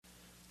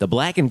The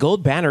Black and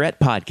Gold Banneret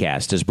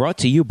podcast is brought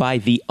to you by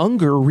the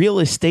Unger Real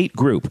Estate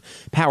Group,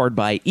 powered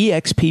by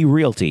eXp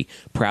Realty,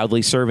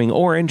 proudly serving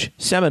Orange,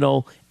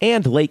 Seminole,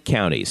 and Lake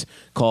counties.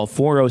 Call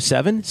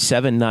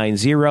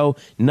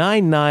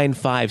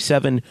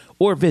 407-790-9957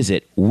 or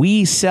visit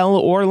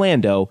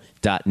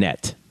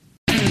WeSellOrlando.net.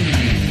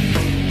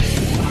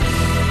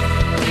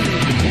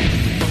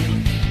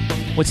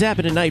 What's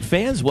happening tonight,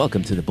 fans?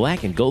 Welcome to the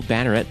Black and Gold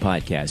Banneret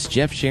podcast.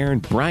 Jeff Sharon,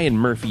 Brian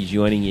Murphy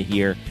joining you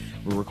here.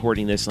 We're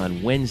recording this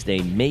on Wednesday,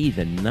 May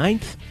the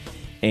 9th.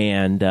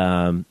 And,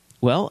 I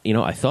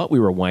thought we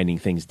were winding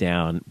things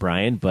down,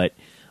 Brian, but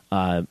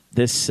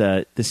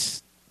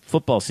this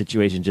football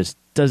situation just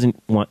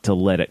doesn't want to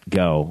let it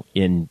go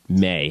in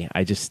May.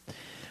 This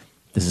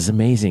is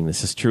amazing.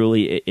 This is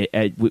truly,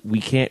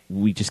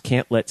 we just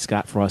can't let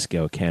Scott Frost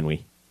go, can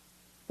we?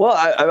 Well,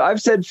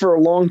 I've said for a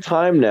long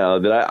time now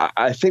that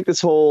I think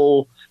this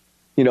whole,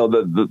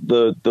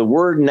 the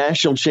word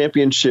national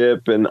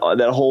championship and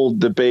that whole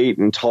debate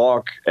and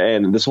talk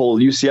and this whole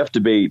UCF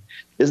debate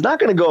is not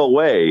going to go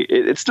away.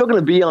 It's still going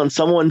to be on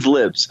someone's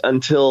lips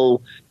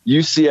until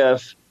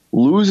UCF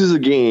loses a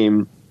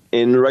game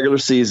in the regular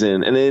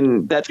season. And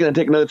then that's going to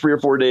take another 3 or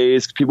 4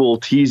 days. People will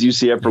tease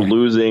UCF for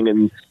losing,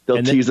 and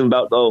they'll tease them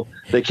about,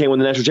 they can't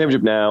win the national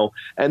championship now.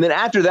 And then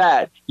after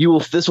that,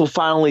 this will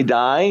finally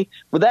die.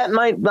 But that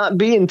might not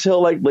be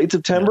until late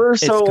September.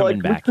 It's coming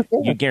back.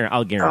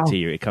 I'll guarantee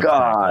you it comes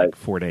back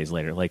 4 days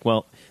later.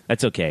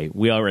 That's okay.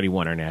 We already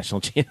won our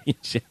national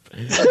championship.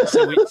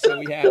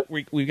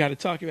 We've got to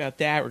talk about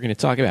that. We're going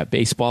to talk about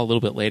baseball a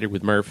little bit later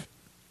with Murph.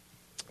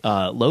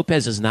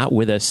 Lopez is not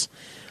with us.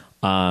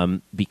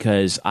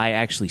 Because I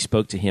actually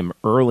spoke to him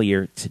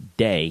earlier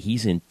today.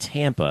 He's in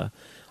Tampa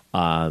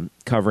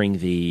covering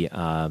the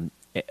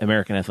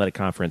American Athletic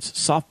Conference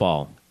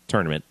softball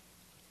tournament,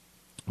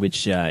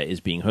 which is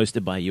being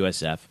hosted by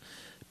USF.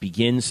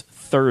 Begins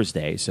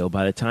Thursday, so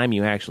by the time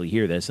you actually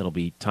hear this, it'll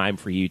be time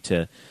for you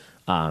to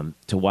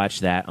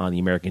watch that on the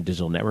American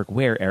Digital Network,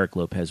 where Eric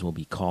Lopez will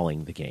be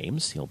calling the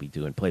games. He'll be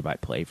doing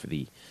play-by-play for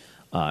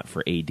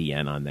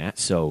ADN on that.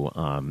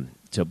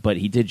 But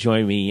he did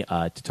join me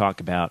to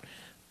talk about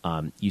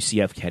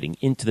UCF heading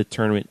into the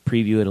tournament,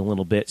 preview it a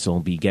little bit, so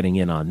we'll be getting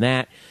in on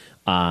that.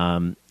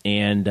 And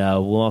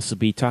we'll also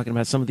be talking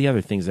about some of the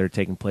other things that are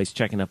taking place,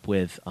 checking up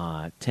with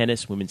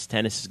tennis. Women's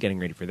tennis is getting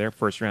ready for their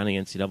first round of the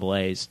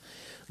NCAAs.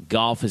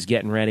 Golf is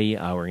getting ready.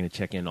 We're going to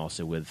check in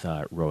also with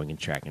rowing and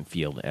track and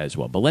field as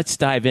well. But let's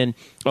dive in.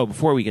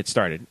 Before we get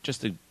started,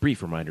 just a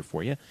brief reminder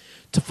for you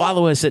to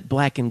follow us at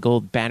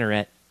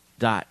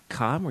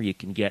blackandgoldbanneret.com, where you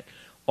can get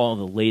all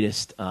the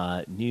latest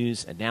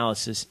news,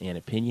 analysis, and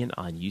opinion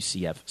on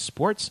UCF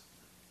sports.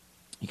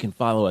 You can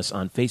follow us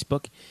on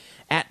Facebook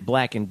at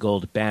Black and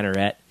Gold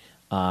Banneret,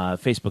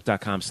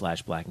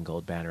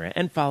 Facebook.com/BlackandGoldBanneret,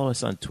 and follow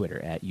us on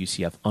Twitter at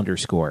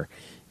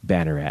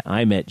UCF_Banneret.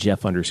 I'm at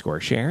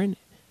Jeff_Sharon.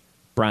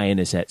 Brian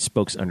is at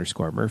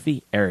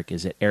Spokes_Murphy. Eric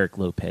is at Eric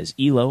Lopez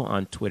Elo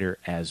on Twitter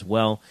as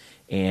well.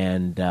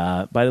 And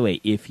by the way,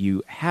 if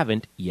you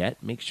haven't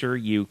yet, make sure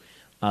you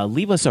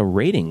leave us a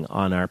rating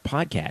on our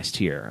podcast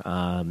here.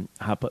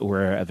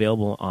 We're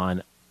available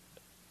on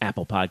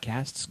Apple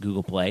Podcasts,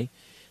 Google Play,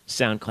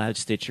 SoundCloud,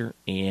 Stitcher,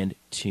 and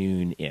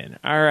TuneIn.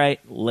 All right,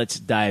 let's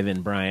dive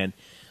in, Brian.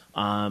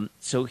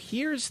 So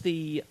here's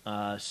the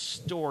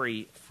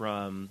story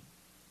from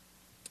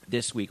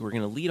this week. We're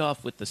going to lead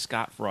off with the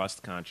Scott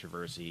Frost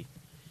controversy,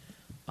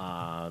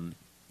 having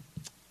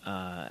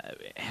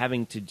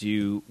to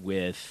do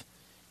with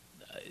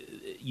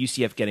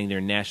UCF getting their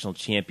national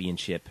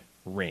championship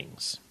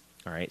rings.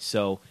 All right,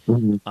 so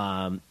the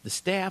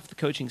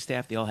coaching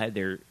staff, they all had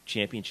their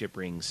championship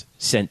rings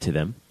sent to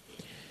them.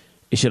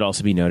 It should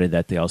also be noted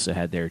that they also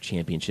had their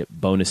championship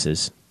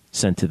bonuses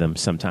sent to them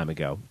some time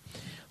ago.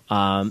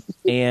 And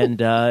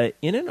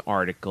in an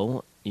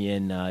article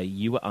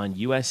on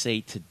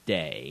USA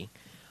Today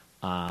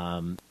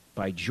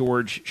by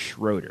George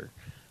Schroeder,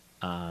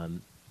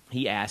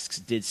 he asks,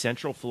 did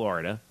Central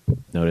Florida,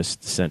 notice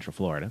Central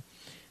Florida,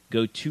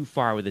 go too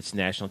far with its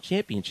national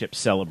championship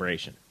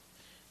celebration?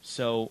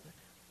 So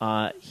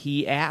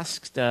he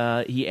asked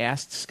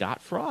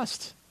Scott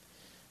Frost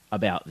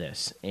about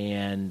this,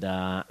 and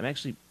I'm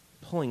actually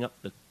pulling up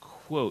the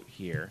quote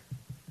here.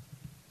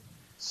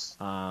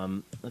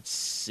 Let's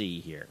see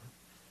here.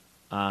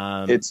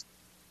 It's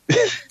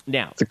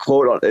now it's a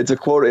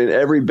quote in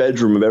every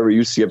bedroom of every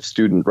UCF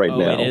student right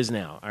now. It is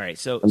now. All right.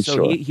 So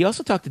sure. he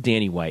also talked to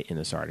Danny White in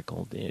this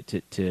article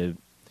to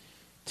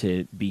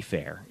be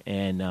fair,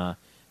 and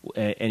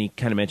he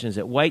kind of mentions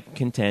that White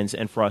contends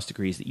and Frost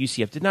agrees that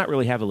UCF did not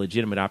really have a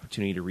legitimate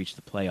opportunity to reach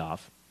the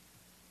playoff.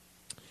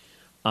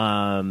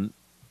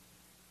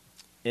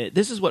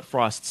 This is what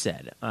Frost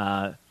said.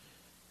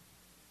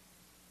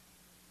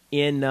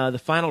 In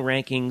the final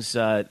rankings,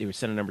 they were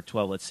set at number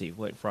 12. Let's see.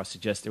 What Frost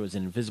suggests, there was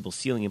an invisible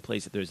ceiling in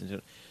place.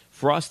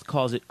 Frost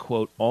calls it,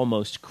 quote,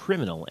 almost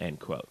criminal, end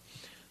quote.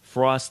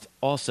 Frost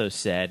also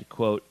said,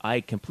 quote,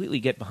 I completely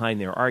get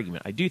behind their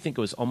argument. I do think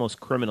it was almost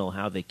criminal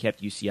how low they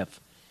kept UCF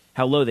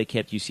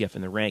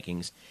in the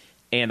rankings.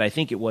 And I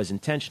think it was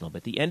intentional. But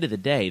at the end of the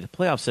day, the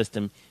playoff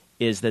system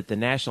is that the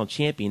national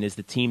champion is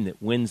the team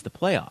that wins the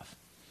playoff.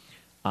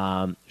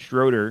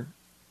 Schroeder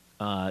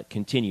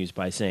continues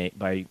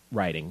by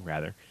writing,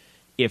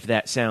 if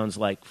that sounds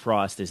like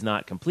Frost is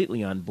not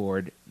completely on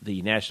board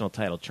the national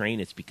title train,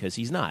 it's because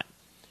he's not.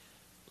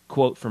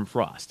 Quote from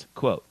Frost,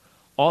 quote,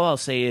 "All I'll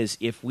say is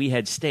if we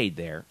had stayed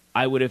there,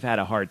 I would have had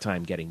a hard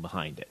time getting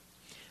behind it.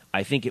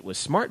 I think it was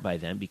smart by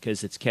them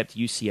because it's kept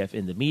UCF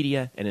in the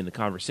media and in the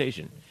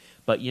conversation.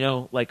 But,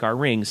 like our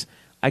rings,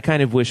 I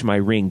kind of wish my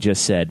ring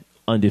just said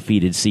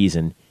undefeated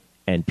season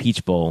and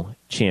Peach Bowl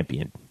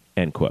champion,"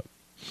 end quote.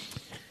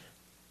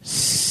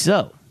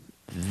 So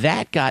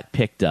that got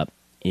picked up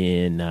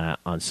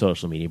on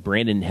social media.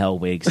 Brandon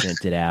Hellwig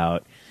sent it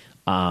out.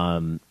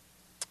 And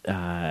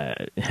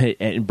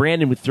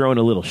Brandon was throwing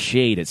a little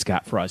shade at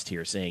Scott Frost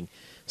here, saying,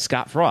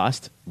 "Scott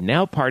Frost,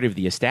 now part of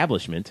the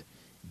establishment,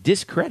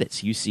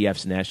 discredits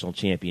UCF's national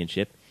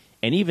championship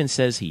and even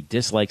says he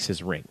dislikes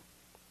his ring."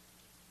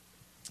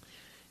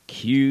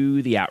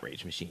 Cue the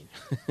outrage machine.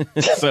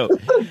 So,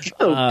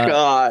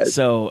 God.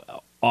 So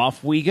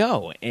off we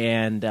go.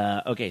 And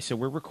okay, so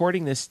we're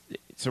recording this.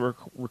 So we're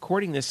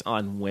recording this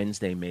on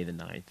Wednesday, May the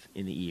 9th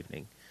in the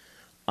evening.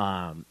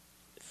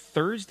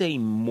 Thursday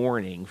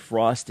morning,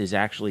 Frost is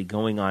actually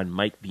going on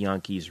Mike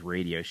Bianchi's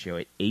radio show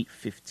at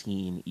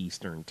 8:15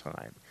 Eastern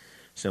Time.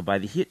 So by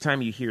the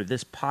time you hear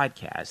this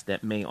podcast,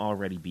 that may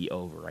already be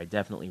over. I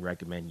definitely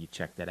recommend you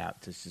check that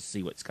out to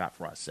see what Scott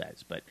Frost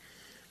says. But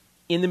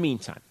in the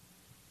meantime,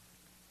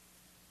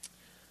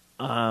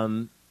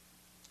 I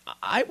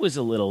was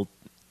a little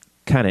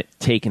kind of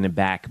taken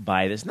aback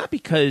by this, not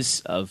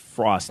because of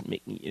Frost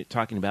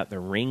talking about the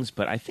rings,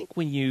 but I think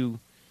when you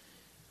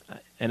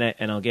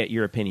and I'll get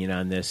your opinion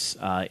on this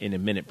in a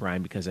minute,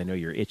 Brian, because I know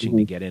you're itching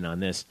to get in on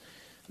this.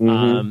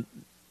 I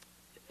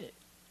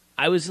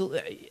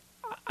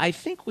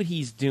think what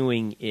he's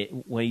doing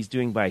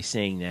by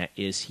saying that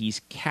is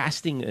he's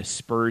casting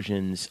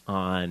aspersions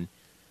on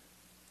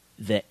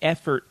the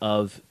effort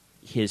of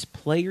his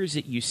players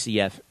at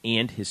UCF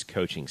and his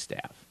coaching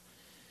staff.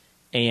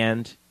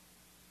 And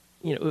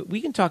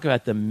we can talk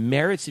about the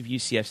merits of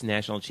UCF's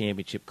national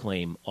championship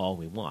claim all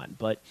we want,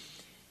 but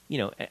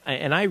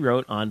and I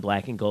wrote on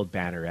Black and Gold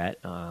Banneret.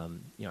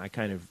 I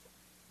kind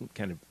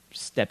of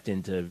stepped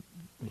into,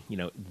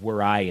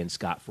 were I in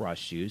Scott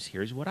Frost's shoes,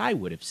 here's what I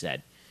would have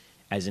said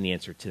as an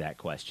answer to that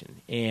question.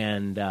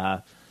 And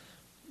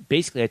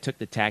basically, I took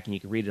the tack, and you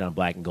can read it on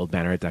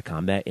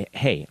blackandgoldbanneret.com. That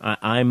hey,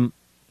 I'm,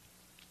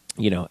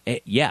 we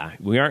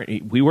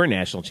were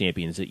national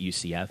champions at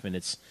UCF, and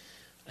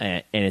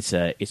it's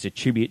a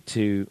tribute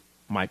to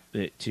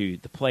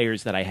the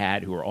players that I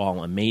had who are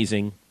all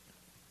amazing.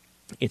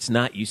 It's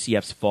not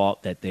UCF's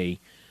fault that they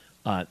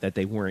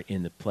weren't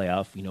in the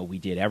playoff. We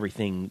did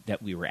everything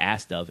that we were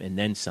asked of, and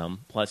then some.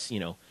 Plus,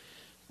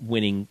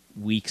 winning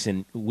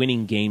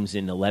games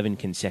in 11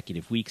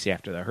 consecutive weeks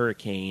after the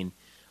hurricane,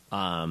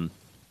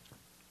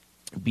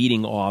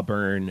 beating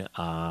Auburn.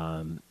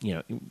 Kind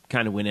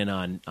of went in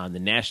on the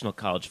national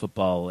college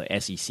football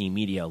SEC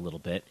media a little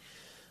bit,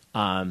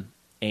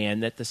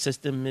 and that the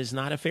system is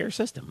not a fair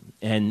system,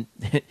 and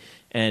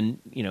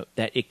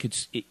that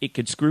it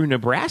could screw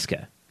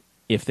Nebraska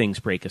if things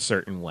break a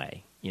certain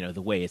way,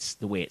 the way it's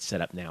set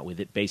up now, with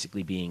it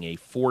basically being a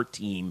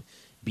 4-team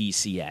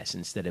BCS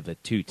instead of a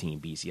 2-team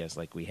BCS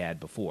like we had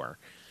before.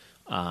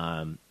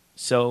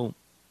 So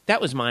that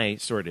was my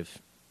sort of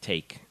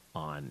take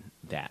on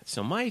that.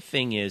 So my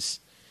thing is,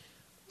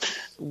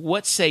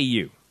 what say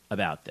you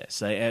about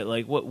this?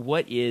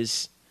 What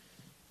is?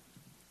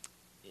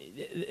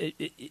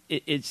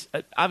 It's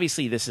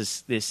obviously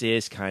this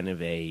is kind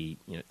of a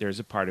there's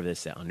a part of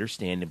this that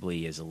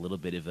understandably is a little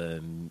bit of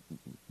a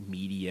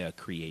media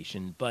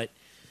creation, but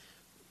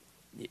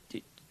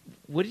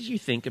what did you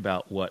think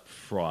about what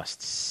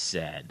Frost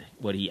said,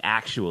 what he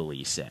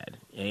actually said,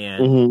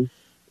 and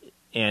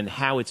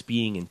how it's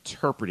being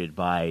interpreted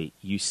by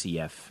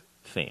UCF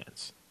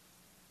fans?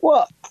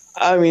 Well,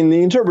 I mean,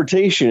 the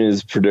interpretation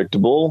is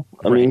predictable.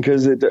 I mean,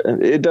 because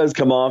it does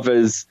come off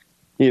as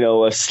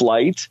a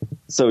slight.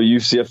 So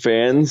UCF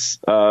fans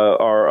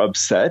are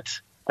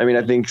upset. I mean,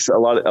 I think a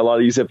lot of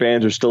UCF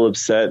fans are still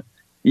upset,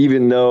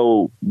 even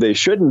though they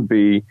shouldn't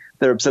be.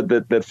 They're upset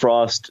that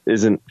Frost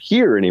isn't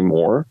here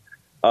anymore.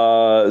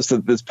 So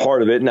that's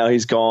part of it. Now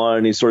he's gone,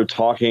 and he's sort of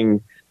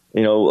talking, a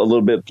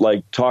little bit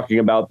like talking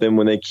about them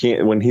when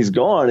he's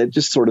gone. It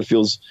just sort of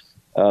feels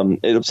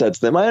it upsets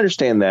them. I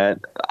understand that.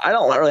 I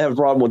don't really have a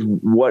problem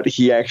with what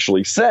he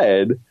actually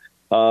said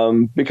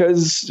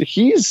because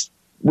he's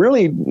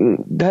really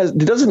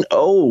doesn't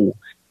owe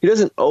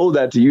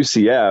that to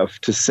UCF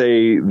to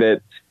say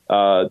that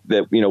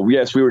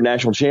yes, we were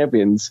national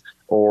champions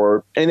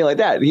or anything like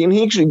that.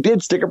 He actually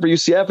did stick up for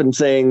UCF and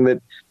saying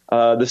that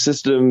the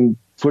system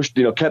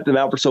kept them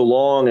out for so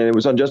long and it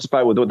was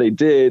unjustified with what they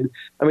did.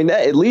 I mean,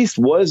 that at least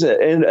was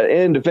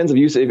in defense of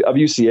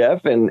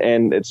UCF,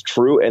 and it's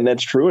true, and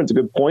that's true, and it's a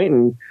good point.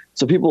 And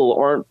so people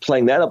aren't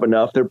playing that up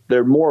enough.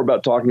 They're more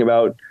about talking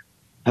about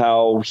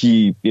how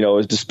he,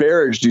 has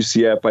disparaged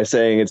UCF by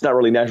saying it's not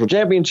really national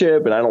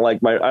championship, and I don't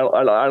like I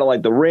don't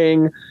like the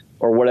ring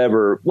or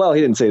whatever. Well,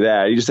 he didn't say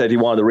that. He just said he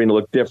wanted the ring to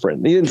look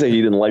different. He didn't say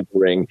he didn't like the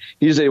ring.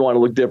 He just said he wanted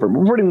to look different.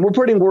 We're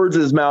putting words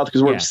in his mouth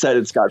because we're upset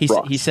at Scott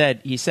Frost. He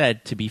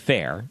said, to be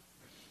fair,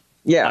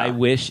 yeah,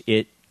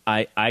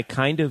 I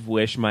kind of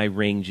wish my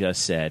ring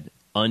just said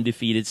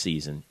undefeated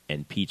season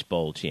and Peach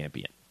Bowl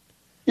champion.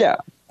 Yeah.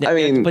 I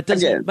mean, but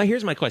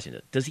here's my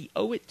question. Does he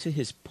owe it to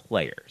his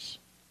players?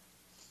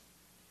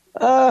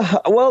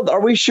 Well,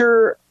 are we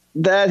sure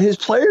that his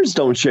players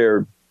don't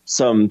share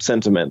some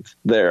sentiment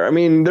there? I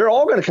mean, they're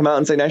all going to come out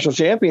and say national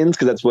champions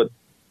because that's what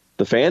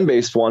the fan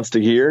base wants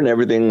to hear and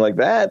everything like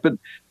that. But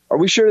are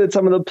we sure that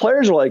some of the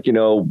players are like,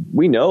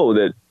 we know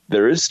that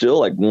there is still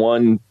like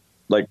one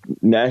like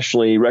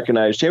nationally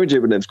recognized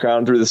championship and it's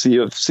crowned through the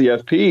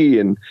CFP.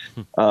 And,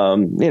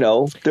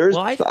 there's,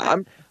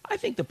 well, I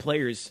think the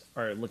players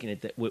are looking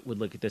at that, would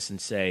look at this and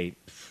say,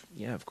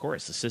 yeah, of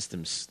course, the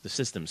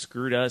system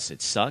screwed us.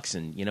 It sucks.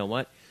 And you know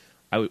what?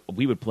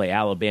 We would play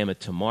Alabama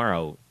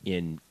tomorrow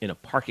in a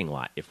parking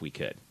lot if we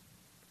could.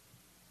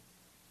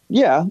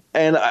 Yeah.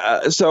 And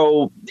I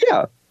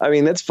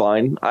mean, that's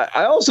fine.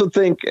 I also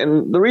think,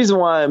 and the reason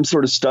why I'm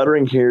sort of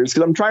stuttering here is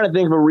because I'm trying to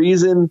think of a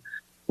reason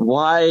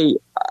why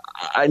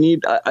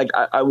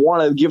I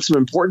want to give some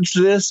importance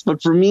to this.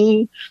 But for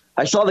me,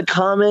 I saw the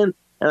comment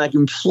and I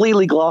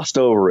completely glossed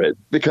over it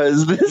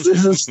because this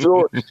is a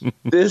story.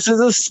 This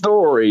is a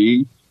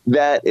story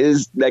this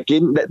is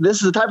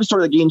the type of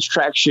story that gains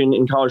traction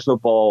in college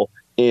football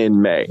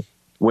in May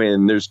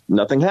when there's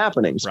nothing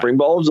happening. Spring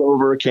ball is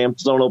over.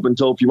 Camps don't open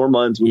until a few more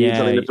months. We need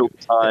something to fill the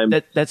time.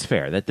 That's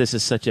fair. That this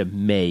is such a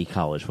May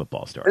college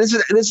football story.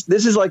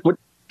 This is like what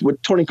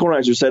Tony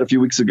Kornheiser said a few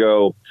weeks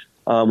ago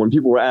when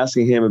people were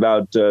asking him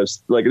about there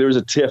was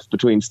a tiff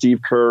between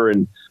Steve Kerr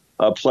and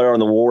a player on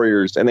the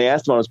Warriors, and they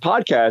asked him on his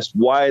podcast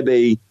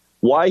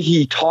why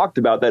he talked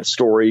about that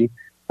story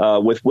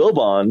with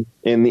Wilbon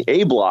in the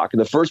A block, in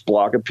the first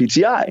block of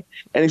PTI.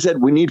 And he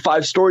said, we need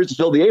 5 stories to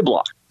fill the A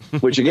block,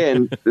 which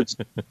again, it's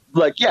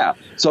like, yeah.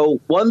 So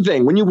one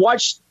thing, when you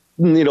watch,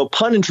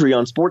 punditry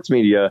on sports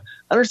media,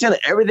 understand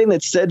that everything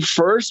that's said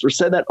first or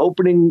said that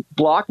opening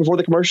block before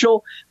the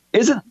commercial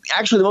isn't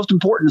actually the most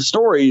important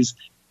stories.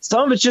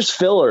 Some of it's just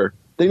filler.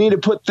 They need to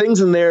put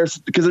things in there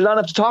because there's not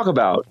enough to talk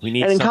about. We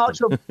need college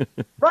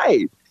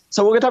right.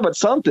 So we're going to talk about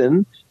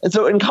something. And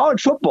so in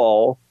college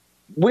football,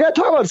 we got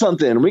to talk about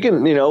something. We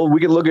can, we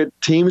can look at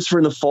teams for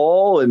in the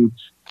fall and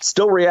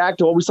still react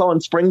to what we saw in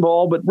spring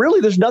ball. But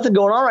really, there's nothing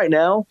going on right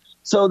now.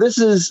 So this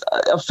is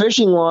a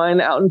fishing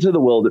line out into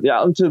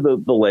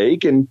the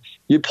lake, and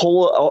you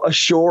pull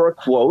ashore a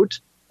quote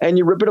and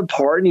you rip it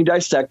apart and you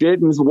dissect it.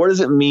 And what does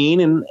it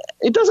mean? And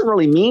it doesn't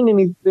really mean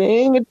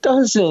anything. It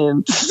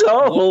doesn't.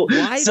 So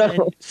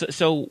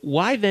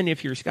why then,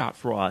 if you're Scott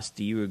Frost,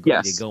 do you agree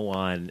to go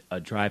on a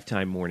drive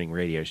time morning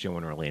radio show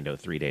in Orlando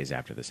 3 days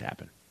after this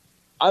happened?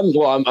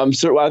 I'm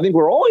sure. I think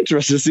we're all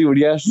interested to see what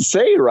he has to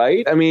say,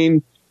 right? I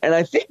mean, and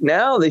I think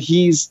now that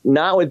he's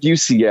not with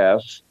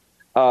UCF,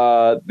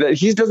 that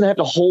he doesn't have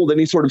to hold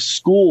any sort of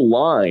school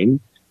line,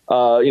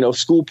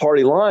 school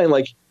party line.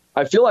 Like,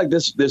 I feel like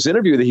this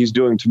interview that he's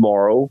doing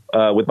tomorrow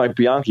with Mike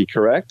Bianchi,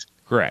 correct?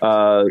 Correct.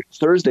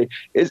 Thursday,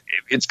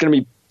 it's going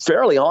to be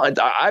fairly on.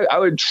 I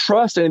would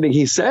trust anything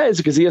he says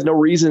because he has no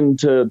reason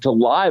to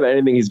lie about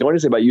anything he's going to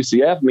say about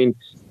UCF. I mean,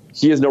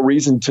 he has no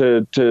reason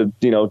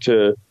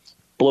to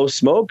blow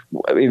smoke.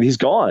 I mean, he's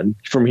gone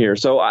from here.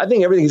 So I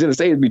think everything he's going to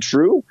say would be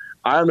true.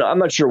 I'm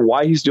not sure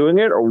why he's doing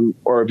it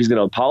or if he's going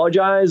to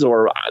apologize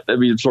or that'd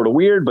be sort of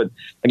weird. But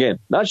again,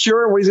 not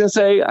sure what he's going to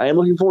say. I am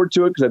looking forward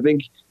to it because I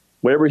think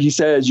whatever he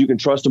says, you can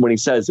trust him when he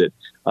says it.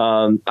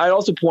 I'd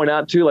also point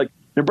out, too, like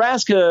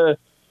Nebraska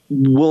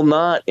will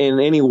not in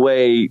any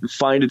way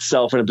find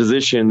itself in a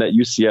position that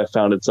UCF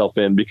found itself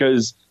in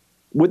because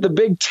with the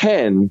Big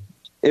Ten,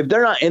 if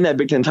they're not in that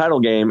Big Ten title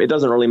game, it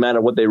doesn't really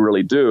matter what they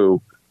really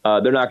do.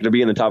 They're not going to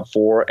be in the top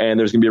 4, and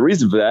there's going to be a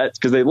reason for that. It's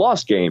because they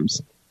lost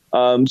games.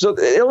 So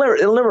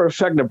it'll never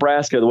affect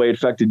Nebraska the way it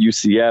affected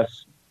UCF.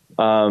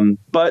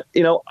 But,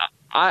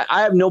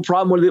 I have no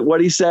problem with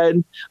what he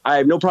said. I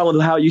have no problem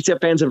with how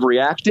UCF fans have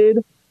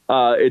reacted.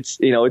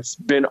 It's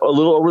been a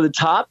little over the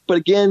top. But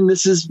again,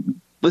 this is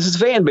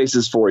fan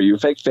bases for you.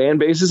 Fake fan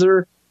bases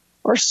are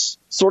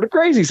sort of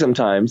crazy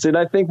sometimes. And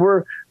I think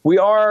we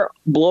are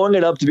blowing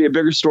it up to be a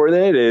bigger story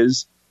than it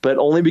is. But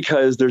only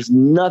because there's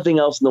nothing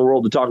else in the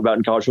world to talk about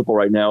in college football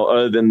right now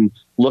other than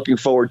looking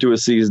forward to a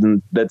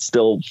season that's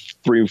still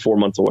 3 or 4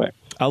 months away.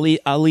 I'll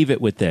leave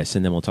it with this,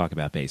 and then we'll talk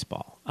about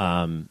baseball.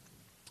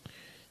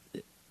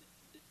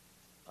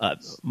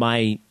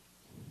 My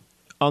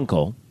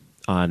uncle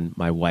on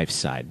my wife's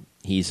side,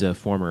 he's a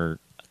former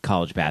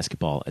college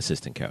basketball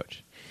assistant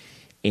coach.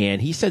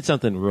 And he said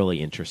something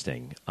really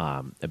interesting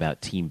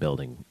about team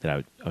building that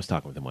I was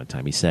talking with him one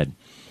time. He said,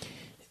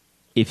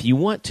 if you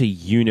want to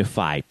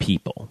unify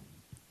people,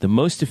 the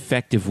most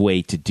effective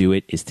way to do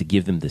it is to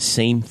give them the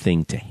same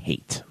thing to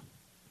hate.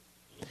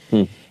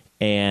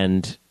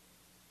 And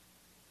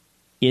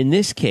in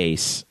this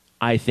case,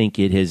 I think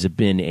it has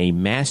been a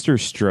master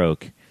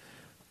stroke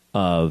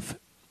of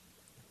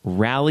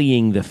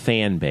rallying the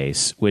fan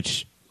base,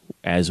 which,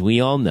 as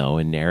we all know,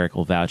 and Eric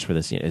will vouch for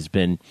this, has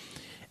been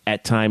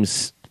at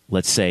times,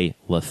 let's say,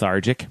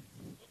 lethargic.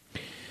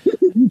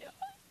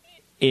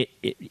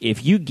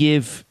 If you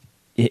give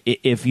the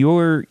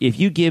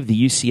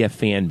UCF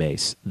fan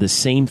base the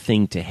same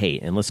thing to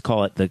hate, and let's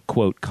call it the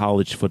quote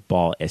college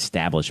football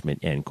establishment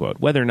end quote,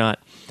 whether or not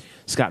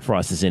Scott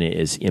Frost is in it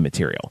is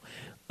immaterial,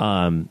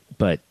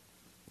 but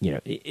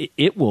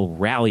it will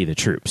rally the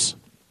troops,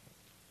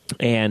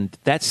 and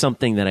that's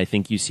something that I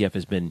think UCF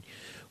has been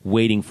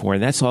waiting for,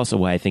 and that's also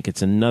why I think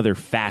it's another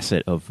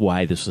facet of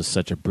why this was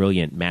such a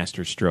brilliant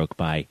masterstroke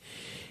by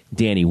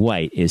Danny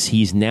White, is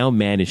he's now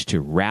managed to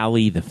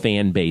rally the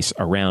fan base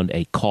around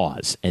a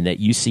cause, and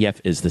that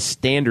UCF is the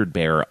standard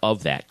bearer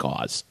of that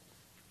cause.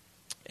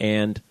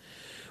 And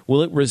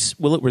will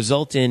it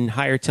result in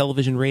higher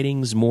television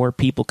ratings, more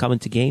people coming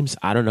to games?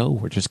 I don't know.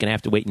 We're just going to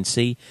have to wait and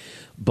see.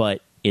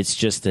 But it's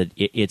just that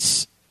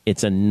it's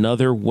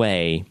another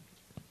way,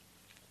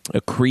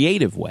 a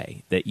creative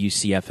way that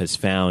UCF has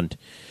found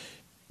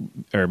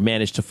or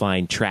managed to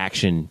find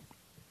traction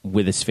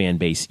with its fan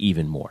base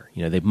even more.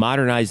 They've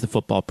modernized the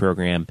football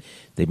program.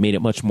 They've made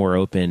it much more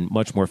open,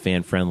 much more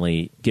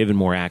fan-friendly, given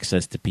more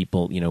access to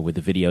people, with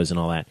the videos and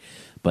all that.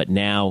 But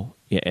now,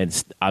 and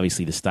it's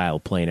obviously the style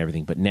of play and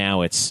everything, but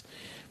now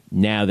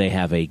they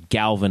have a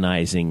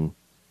galvanizing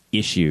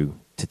issue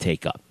to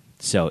take up.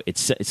 So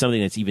it's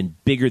something that's even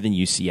bigger than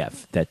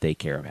UCF that they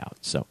care about.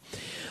 So,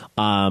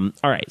 all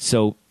right,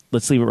 so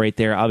let's leave it right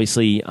there.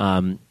 Obviously,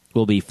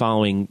 we'll be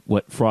following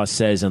what Frost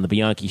says on the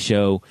Bianchi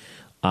Show.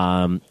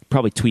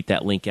 Probably tweet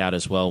that link out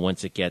as well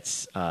once it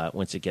gets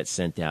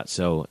sent out.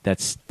 So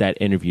that's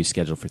that interview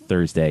scheduled for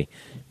Thursday,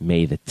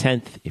 May the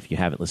 10th. If you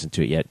haven't listened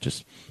to it yet,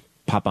 just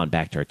pop on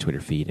back to our Twitter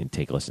feed and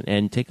take a listen,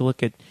 and take a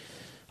look at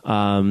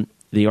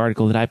the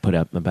article that I put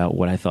up about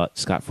what I thought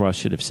Scott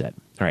Frost should have said.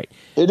 All right,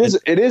 it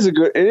is a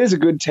good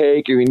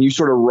take. I mean, you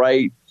sort of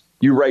write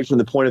from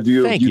the point of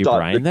view. Thank you,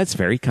 Brian. That's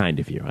very kind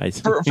of you.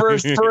 For a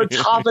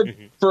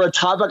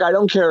topic I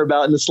don't care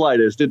about in the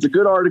slightest. It's a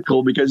good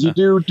article because you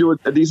do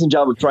a decent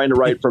job of trying to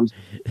write from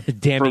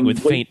damning with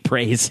faint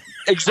praise.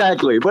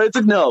 Exactly, but it's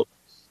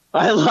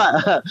I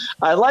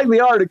like the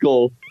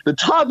article. The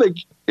topic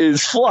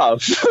is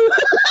fluff.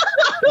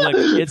 Look,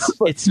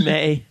 it's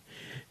May.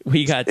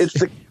 We got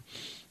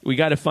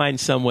to find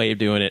some way of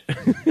doing it.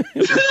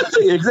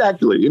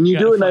 Exactly, and you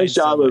do a nice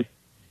job of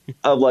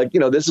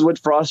this is what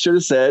Frost should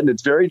have said, and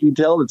it's very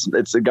detailed.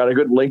 It's got a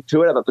good link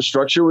to it. I thought the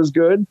structure was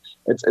good.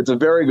 It's a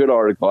very good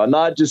article. I'm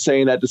not just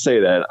saying that to say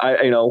that.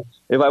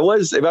 If I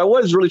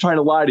was really trying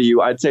to lie to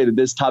you, I'd say that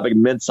this topic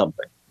meant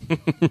something.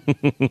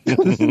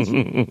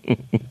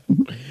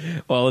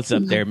 Well, it's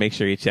up there. Make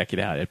sure you check it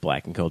out at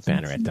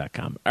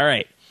blackandcoldbanneret.com. All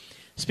right.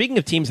 Speaking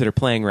of teams that are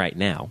playing right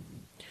now,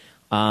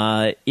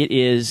 it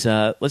is.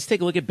 Let's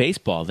take a look at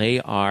baseball. They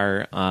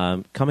are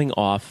coming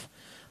off.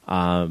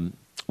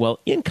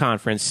 In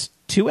conference,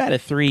 2 out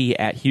of 3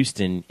 at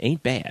Houston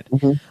ain't bad.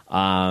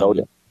 Mm-hmm.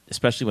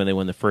 Especially when they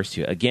won the first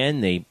 2.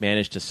 Again, they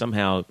managed to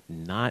somehow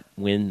not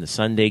win the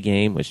Sunday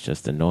game, which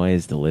just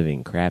annoys the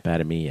living crap out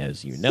of me,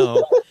 as you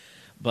know.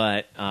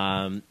 But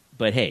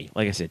hey,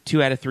 like I said,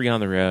 2 out of 3 on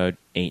the road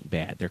ain't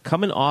bad. They're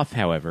coming off,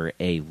 however,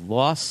 a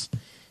loss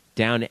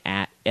down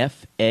at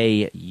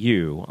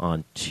FAU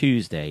on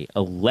Tuesday.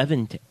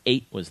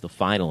 11-8 was the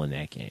final in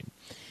that game.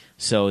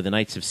 So the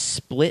Knights have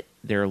split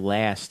their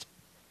last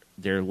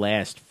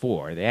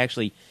 4. They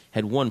actually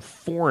had won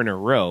 4 in a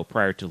row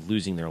prior to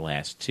losing their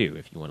last 2,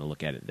 if you want to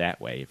look at it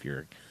that way, if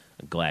you're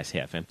a glass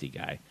half empty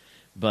guy.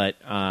 But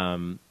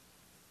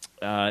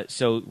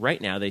so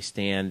right now they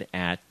stand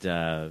at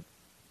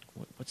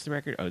what's the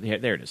record? Oh,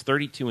 there it is,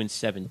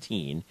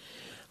 32-17,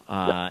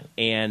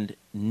 and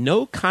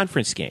no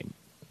conference game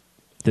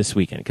this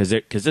weekend because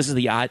this is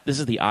the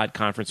odd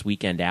conference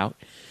weekend out.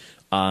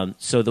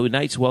 So the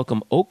Knights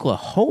welcome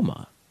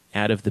Oklahoma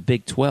out of the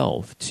Big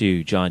 12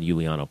 to John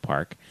Giuliano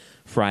Park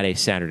Friday,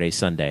 Saturday,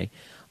 Sunday.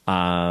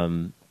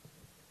 So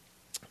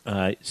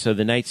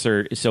the Knights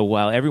so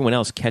while everyone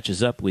else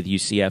catches up with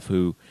UCF,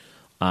 who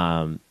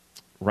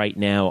right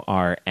now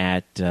are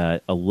at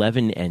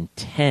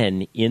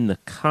 11-10 in the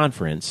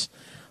conference,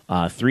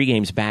 3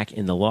 games back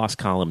in the loss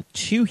column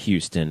to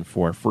Houston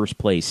for first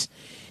place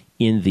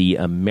in the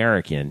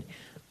American.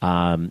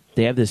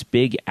 They have this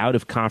big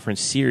out-of-conference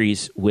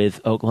series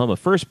with Oklahoma.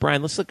 First,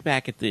 Brian, let's look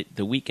back at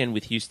the weekend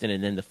with Houston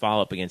and then the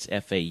follow-up against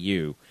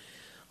FAU.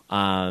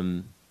 How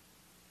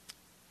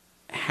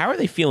are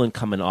they feeling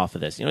coming off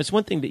of this? It's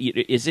one thing that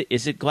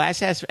is it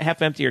glass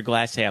half empty or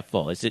glass half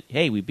full? Is it,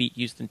 hey, we beat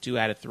Houston 2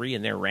 out of 3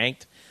 and they're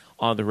ranked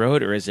on the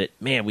road, or is it,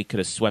 man, we could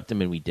have swept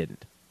them and we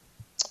didn't?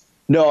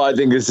 No, I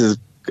think this is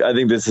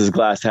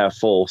glass half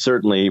full.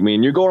 Certainly, I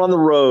mean, you're going on the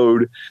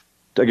road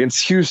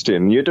against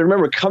Houston. You have to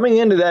remember, coming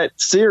into that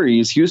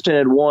series, Houston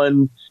had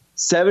won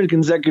 7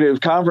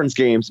 consecutive conference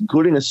games,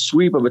 including a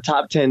sweep of a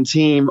top 10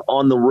 team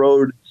on the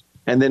road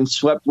and then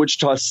swept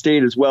Wichita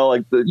State as well.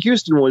 Like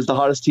Houston was the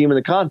hottest team in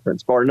the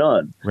conference, bar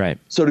none. Right.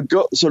 So to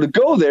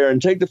go there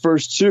and take the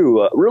first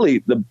two,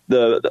 really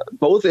the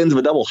both ends of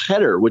a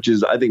doubleheader, which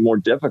is I think more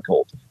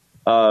difficult,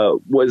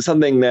 was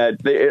something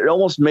that it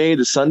almost made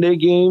the Sunday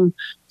game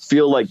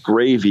feel like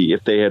gravy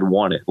if they had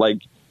won it. Like,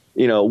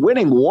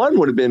 winning one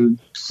would have been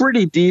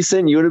pretty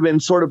decent. You would have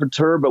been sort of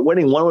perturbed, but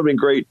winning one would have been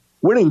great.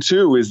 Winning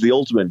two is the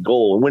ultimate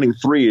goal, and winning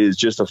three is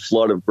just a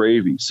flood of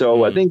gravy.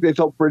 So I think they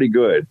felt pretty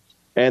good.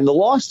 And the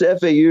loss to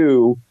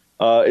FAU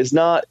it's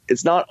not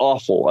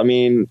awful. I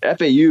mean,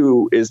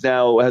 FAU has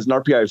an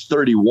RPI of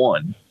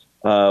 31,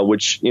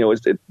 which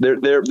they've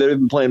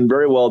been playing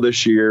very well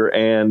this year,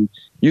 and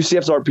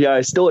UCF's RPI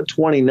is still at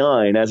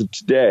 29 as of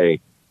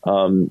today.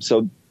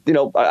 So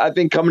I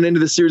think coming into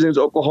the series against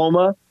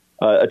Oklahoma,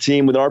 a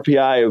team with an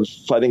RPI of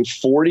I think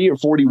 40 or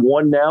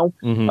 41 now,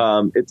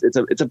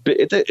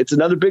 it's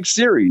another big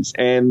series,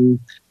 and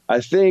I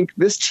think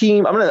this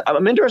team.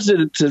 I'm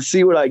interested to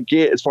see what I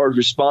get as far as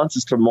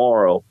responses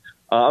tomorrow.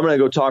 I'm going to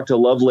go talk to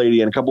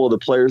Lovelady and a couple of the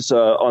players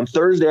on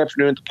Thursday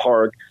afternoon at the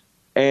park,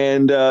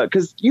 and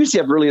because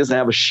UCF really doesn't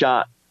have a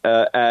shot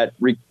at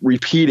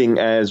repeating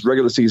as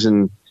regular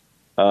season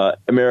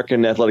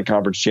American Athletic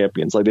Conference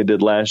champions like they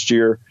did last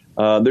year.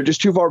 They're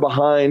just too far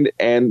behind,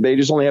 and they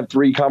just only have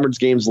 3 conference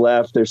games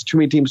left. There's too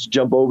many teams to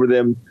jump over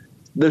them.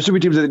 There's too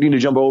many teams that they need to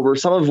jump over,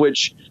 some of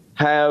which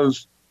have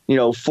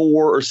 4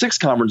 or 6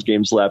 conference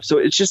games left. So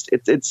it's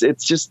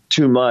just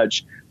too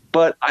much.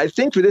 But I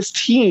think for this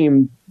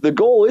team, the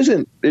goal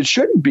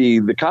shouldn't be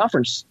the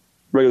conference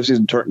regular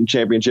season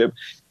championship.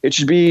 It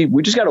should be,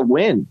 we just got to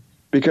win,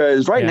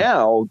 because right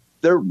now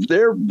they're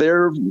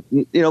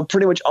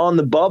pretty much on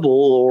the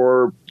bubble,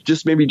 or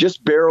just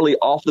barely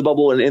off the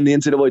bubble in the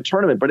NCAA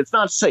tournament, but it's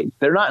not safe.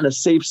 They're not in a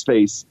safe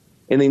space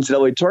in the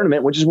NCAA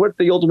tournament, which is what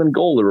the ultimate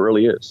goal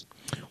really is.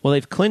 Well,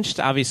 they've clinched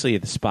obviously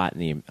the spot in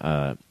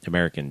the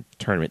American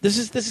tournament. This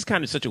is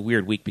kind of such a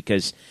weird week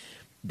because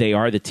they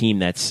are the team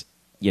that's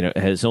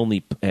has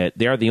only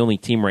they are the only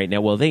team right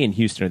now. Well, they and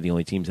Houston are the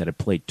only teams that have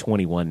played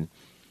 21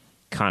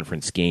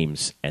 conference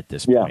games at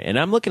this point. And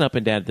I'm looking up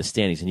and down at the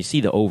standings, and you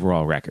see the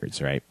overall records,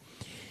 right?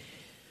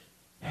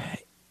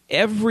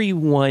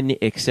 Everyone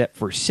except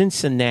for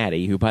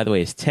Cincinnati, who by the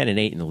way is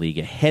 10-8 in the league,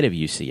 ahead of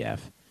UCF,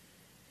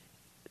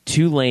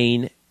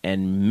 Tulane,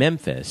 and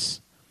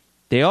Memphis,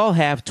 they all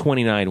have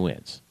 29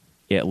 wins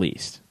at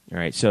least. All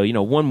right, so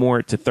one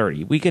more to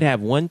 30. We could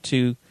have 1,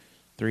 2,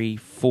 3,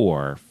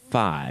 4,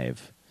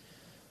 5,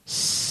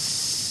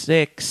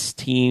 6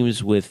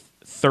 teams with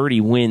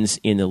 30 wins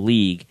in the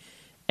league,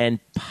 and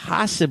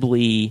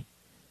possibly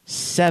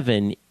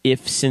 7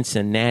 if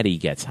Cincinnati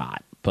gets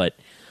hot. But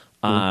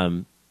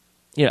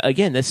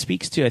again, this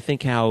speaks to I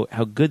think how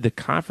good the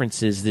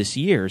conference is this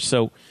year.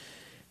 So.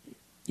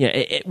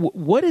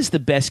 What is the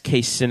best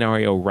case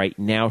scenario right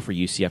now for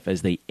UCF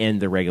as they end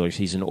the regular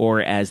season,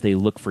 or as they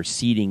look for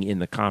seeding in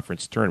the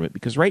conference tournament?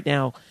 Because right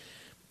now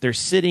they're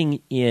sitting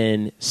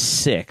in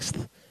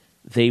 6th.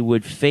 They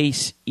would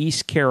face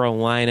East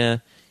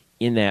Carolina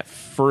in their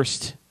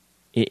first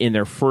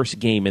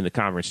game in the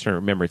conference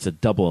tournament. Remember, it's a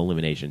double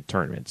elimination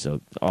tournament,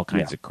 so all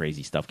kinds of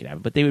crazy stuff can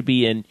happen. But they would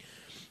be in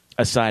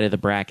a side of the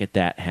bracket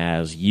that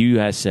has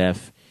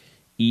USF,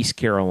 East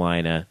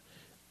Carolina,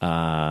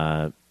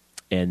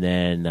 and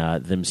then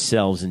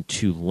themselves in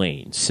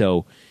Tulane.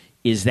 So,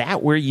 is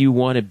that where you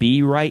want to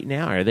be right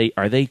now? Are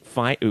they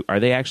fine? Are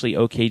they actually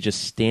okay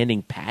just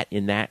standing pat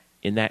in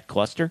that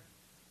cluster?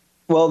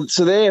 Well,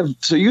 so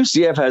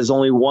UCF has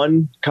only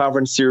one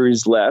conference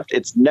series left.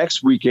 It's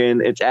next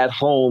weekend. It's at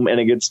home, and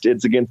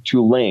it's against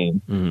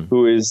Tulane,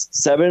 who is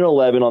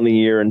 7-11 on the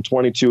year and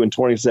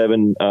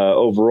 22-27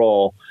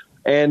 overall.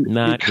 And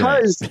not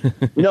because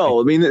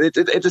no, I mean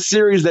it's a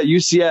series that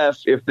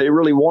UCF, if they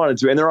really wanted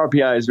to, and their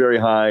RPI is very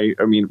high.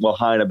 I mean, well,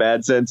 high in a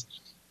bad sense.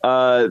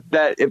 That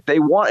if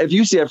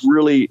UCF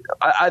really,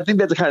 I think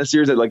that's the kind of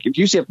series that, like, if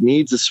UCF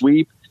needs a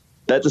sweep,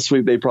 that's a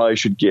sweep they probably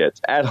should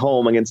get at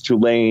home against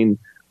Tulane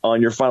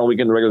on your final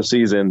weekend of the regular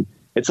season.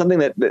 It's something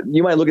that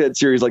you might look at that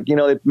series like, they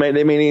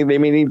may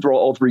need to throw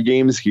all 3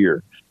 games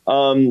here.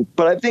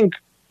 But I think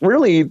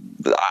really,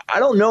 I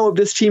don't know if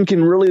this team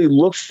can really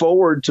look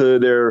forward to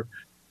their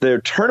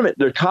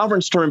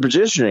conference tournament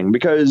positioning,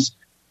 because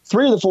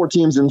 3 of the 4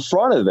 teams in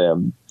front of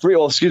them, 3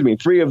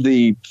 of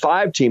the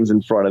 5 teams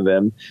in front of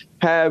them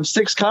have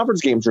 6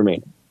 conference games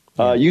remaining.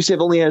 UCF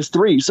only has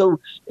 3. So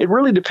it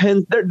really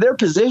depends. Their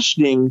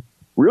positioning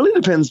really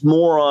depends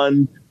more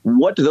on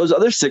what do those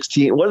other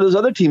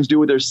teams do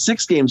with their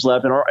 6 games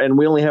left, and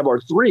we only have our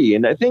 3.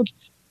 And I think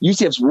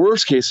UCF's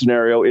worst case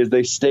scenario is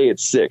they stay at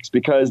 6,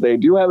 because they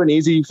do have an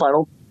easy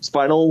final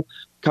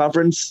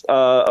conference,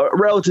 a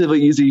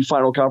relatively easy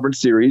final conference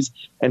series,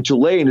 and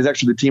Tulane is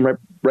actually the team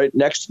right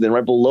next to them,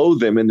 right below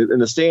them in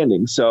the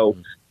standings. So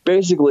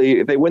basically,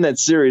 if they win that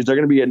series, they're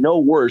going to be at no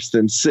worse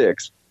than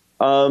 6.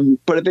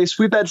 But if they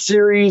sweep that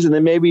series and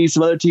then maybe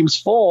some other teams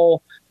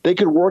fall, they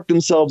could work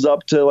themselves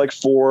up to like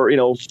 4,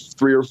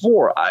 3 or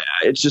 4.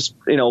 It's just,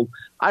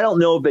 I don't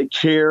know if they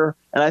care.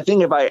 And I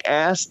think if I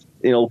asked,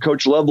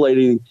 Coach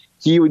Lovelady,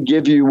 he would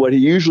give you what he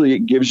usually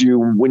gives you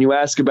when you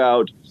ask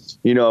about,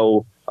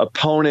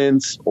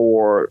 opponents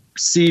or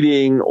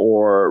seeding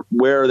or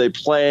where are they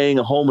playing,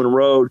 home and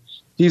road.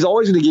 He's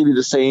always going to give you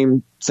the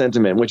same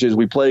sentiment, which is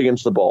we play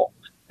against the ball.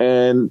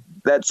 And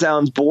that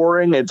sounds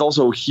boring. It's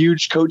also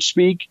huge coach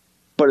speak,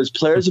 but his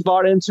players have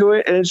bought into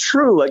it. And it's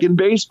true. Like in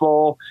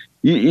baseball,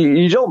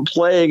 you don't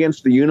play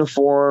against the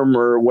uniform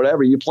or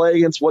whatever. You play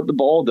against what the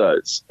ball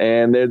does.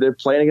 And they're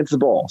playing against the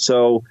ball.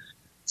 So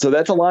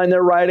that's a line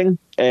they're riding.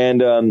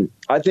 And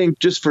I think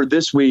just for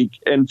this week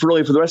and for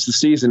the rest of the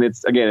season,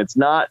 it's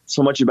not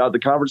so much about the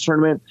conference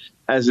tournament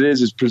as it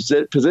is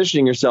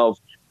positioning yourself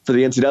for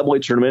the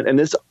NCAA tournament. And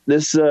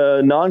this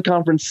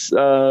non-conference,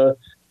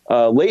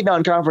 late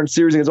non-conference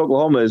series against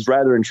Oklahoma is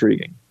rather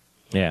intriguing.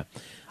 Yeah.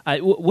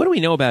 What do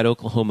we know about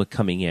Oklahoma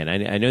coming in?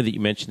 I know that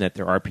you mentioned that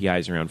their RPI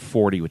is around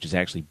 40, which is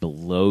actually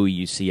below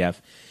UCF.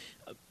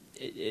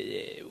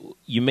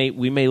 We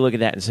may look at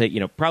that and say,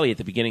 probably at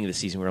the beginning of the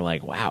season, we were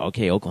like, wow,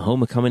 okay,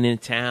 Oklahoma coming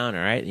into town,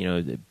 all right,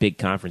 the big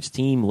conference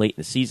team late in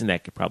the season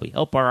that could probably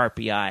help our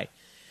RPI.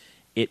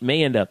 It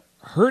may end up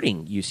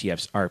hurting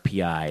UCF's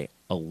RPI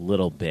a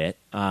little bit,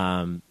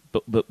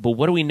 but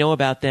what do we know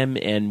about them,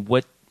 and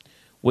what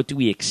do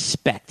we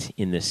expect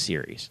in this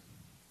series?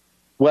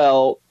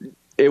 Well,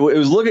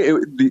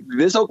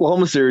 this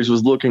Oklahoma series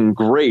was looking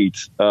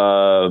great.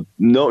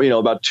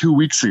 About 2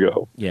 weeks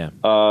ago,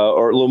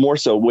 or a little more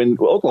so, when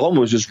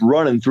Oklahoma was just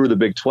running through the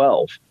Big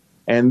 12,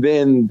 and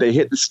then they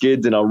hit the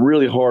skids in a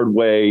really hard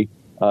way.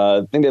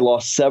 I think they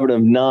lost 7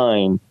 of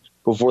 9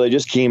 before they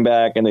just came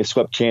back and they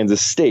swept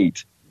Kansas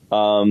State.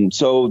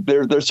 So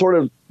they're sort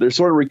of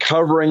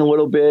recovering a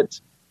little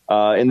bit.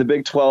 In the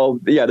Big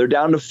 12, they're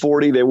down to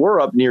 40. They were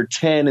up near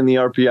 10 in the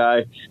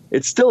RPI.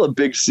 It's still a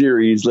big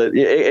series.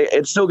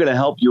 It's still going to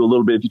help you a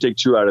little bit if you take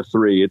 2 out of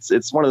 3.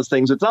 It's one of those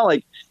things. It's not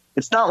like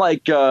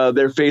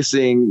they're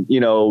facing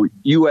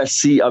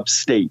USC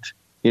upstate,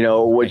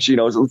 which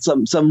is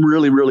some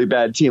really really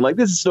bad team. Like,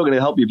 this is still going to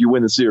help you if you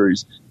win the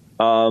series.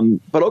 But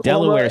Oklahoma,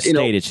 Delaware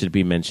State, it should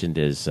be mentioned,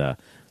 is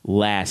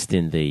last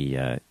in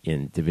the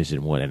in Division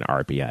I in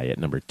RPI at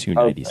number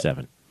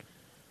 297.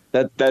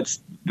 It's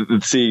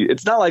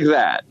not like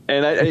that.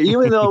 And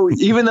even though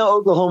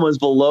Oklahoma is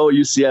below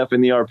UCF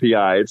in the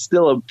RPI, it's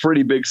still a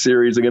pretty big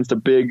series against a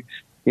big,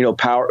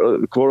 power,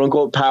 quote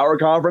unquote, power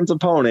conference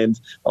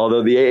opponent.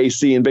 Although the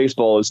AAC in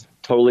baseball is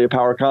totally a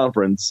power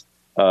conference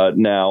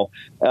now.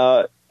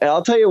 And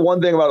I'll tell you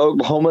one thing about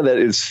Oklahoma that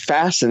is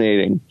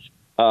fascinating.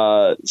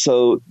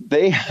 So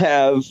they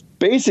have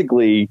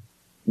basically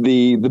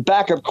the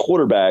backup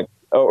quarterback,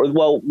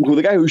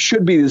 the guy who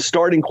should be the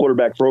starting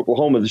quarterback for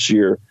Oklahoma this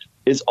year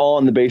is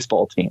on the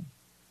baseball team.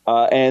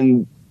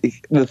 And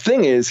the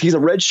thing is, he's a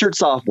redshirt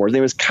sophomore. His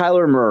name is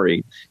Kyler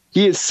Murray.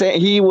 He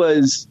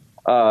was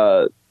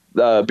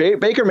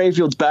Baker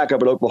Mayfield's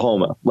backup at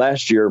Oklahoma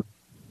last year,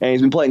 and he's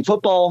been playing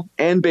football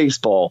and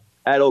baseball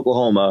at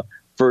Oklahoma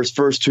for his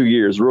first 2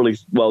 years. 2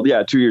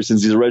 years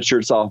since he's a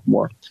redshirt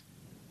sophomore.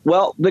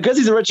 Well, because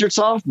he's a redshirt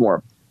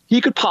sophomore,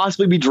 he could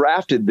possibly be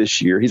drafted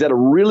this year. He's had a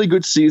really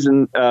good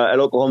season at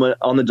Oklahoma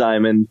on the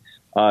diamond.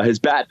 His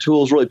bat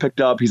tools really picked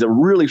up. He's a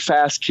really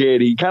fast kid.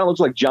 He kind of looks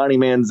like Johnny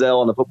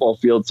Manziel on the football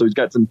field. So he's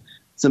got some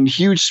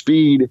huge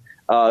speed,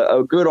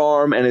 a good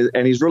arm,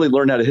 and he's really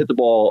learned how to hit the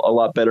ball a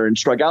lot better and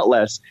strike out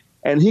less.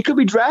 And he could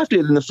be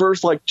drafted in the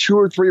first 2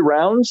 or 3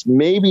 rounds,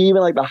 maybe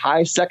even the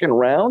high second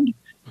round.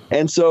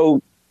 And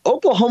so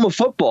Oklahoma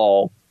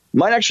football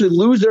might actually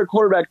lose their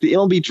quarterback to the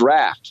MLB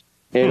draft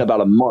in about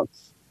a month.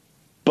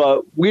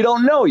 But we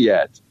don't know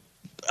yet.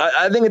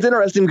 I think it's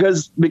interesting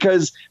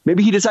because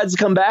maybe he decides to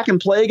come back and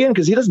play again,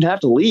 because he doesn't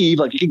have to leave.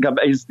 He can come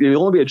back.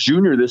 He'll only be a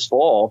junior this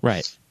fall.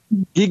 Right.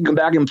 He can come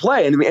back and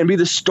play and be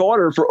the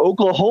starter for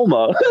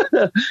Oklahoma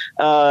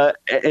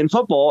in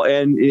football.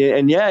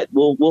 And yet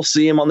we'll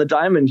see him on the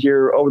diamond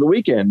here over the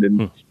weekend.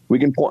 And we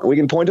can point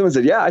to him and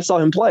say, yeah, I saw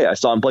him play. I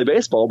saw him play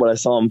baseball, but I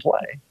saw him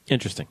play.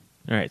 Interesting.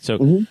 All right.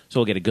 So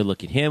we'll get a good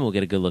look at him. We'll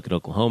get a good look at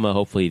Oklahoma.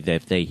 Hopefully,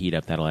 if they heat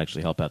up, that'll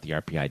actually help out the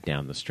RPI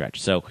down the stretch.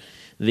 So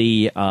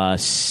the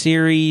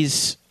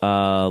series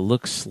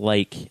looks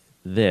like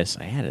this.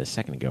 I had it a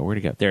second ago. Where'd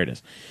it go? There it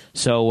is.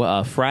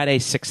 So Friday,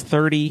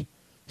 6:30,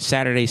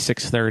 Saturday,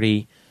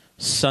 6:30,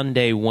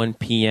 Sunday, 1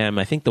 p.m.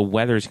 I think the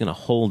weather is going to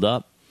hold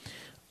up.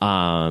 So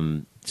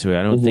I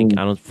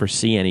don't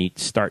foresee any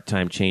start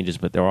time changes,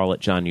 but they're all at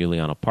John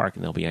Juliano Park,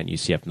 and they'll be on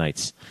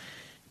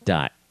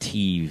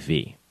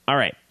UCFnights.tv. All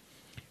right.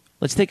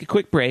 Let's take a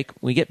quick break.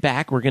 When we get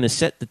back, we're going to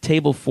set the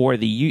table for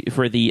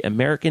the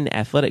American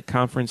Athletic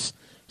Conference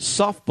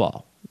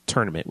softball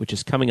tournament, which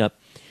is coming up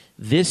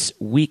this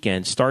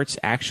weekend. Starts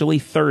actually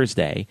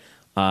Thursday.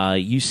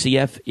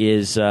 UCF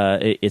is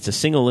it's a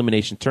single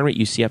elimination tournament.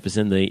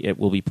 UCF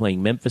will be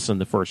playing Memphis in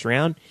the first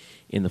round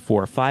in the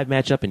 4-5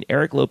 matchup, and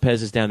Eric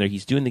Lopez is down there.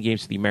 He's doing the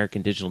games for the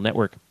American Digital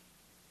Network,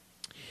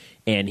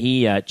 and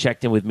he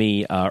checked in with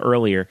me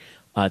earlier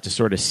to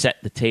sort of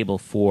set the table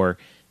for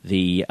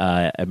the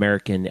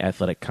American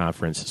Athletic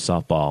Conference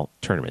softball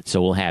tournament.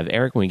 So we'll have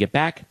Eric when we get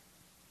back,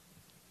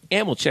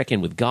 and we'll check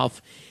in with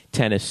golf,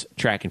 tennis,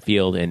 track and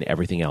field, and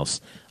everything else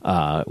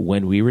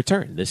when we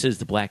return. This is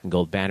the Black and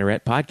Gold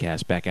Banneret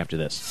Podcast. Back after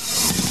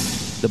this.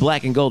 The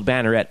Black and Gold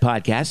Banneret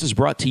Podcast is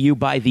brought to you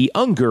by the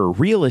Unger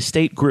Real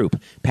Estate Group,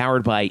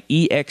 powered by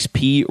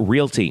eXp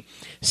Realty.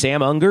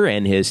 Sam Unger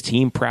and his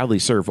team proudly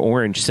serve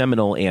Orange,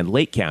 Seminole, and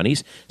Lake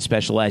counties,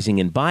 specializing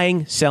in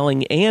buying,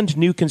 selling, and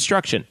new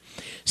construction.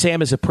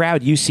 Sam is a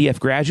proud UCF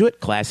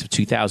graduate, class of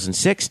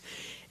 2006,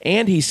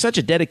 and he's such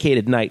a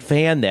dedicated Knight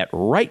fan that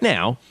right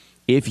now,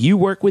 if you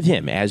work with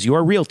him as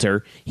your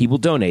realtor, he will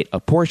donate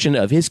a portion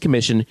of his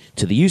commission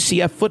to the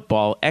UCF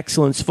Football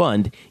Excellence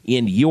Fund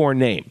in your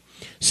name.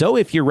 So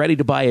if you're ready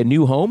to buy a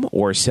new home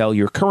or sell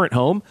your current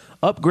home,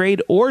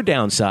 upgrade or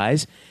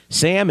downsize,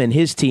 Sam and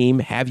his team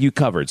have you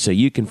covered so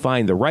you can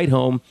find the right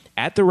home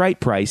at the right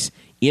price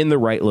in the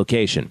right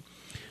location.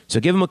 So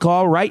give them a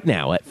call right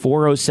now at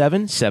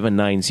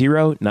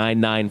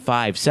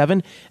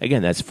 407-790-9957.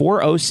 Again, that's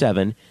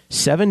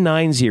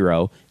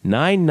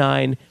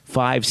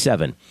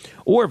 407-790-9957.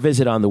 Or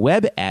visit on the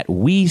web at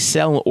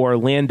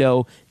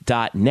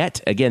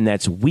WeSellOrlando.net. Again,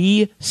 that's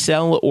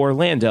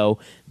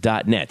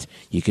WeSellOrlando.net.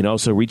 You can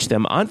also reach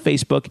them on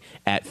Facebook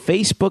at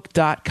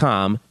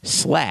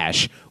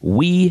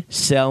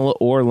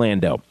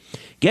facebook.com/WeSellOrlando.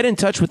 Get in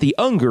touch with the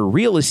Unger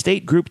Real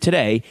Estate Group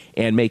today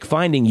and make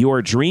finding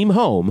your dream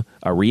home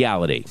a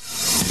reality.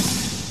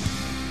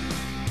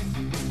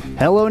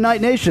 Hello, Knight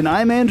Nation.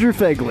 I'm Andrew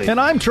Fegley.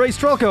 And I'm Trey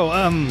Strelko.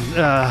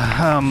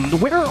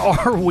 Where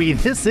are we?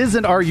 This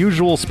isn't our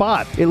usual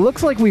spot. It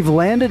looks like we've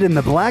landed in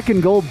the Black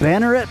and Gold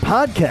Banneret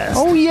Podcast.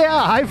 Oh, yeah.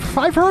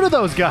 I've heard of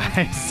those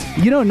guys.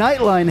 You know,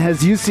 Nightline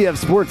has UCF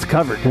sports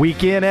covered.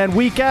 Week in and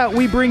week out,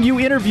 we bring you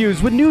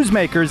interviews with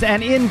newsmakers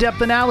and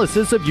in-depth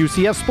analysis of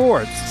UCF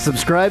sports.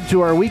 Subscribe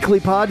to our weekly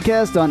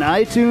podcast on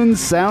iTunes,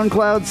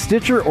 SoundCloud,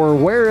 Stitcher, or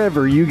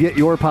wherever you get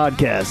your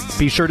podcasts.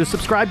 Be sure to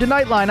subscribe to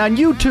Nightline on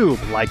YouTube,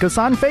 like us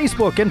on Facebook,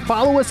 and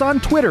follow us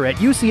on Twitter at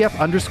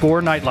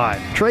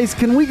UCF_Nightline. Trace,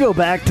 can we go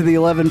back to the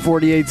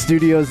 1148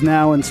 studios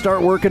now and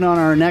start working on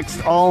our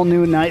next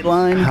all-new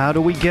Nightline? How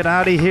do we get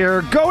out of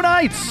here? Go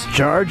Knights!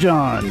 Charge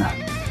on.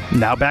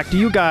 Now back to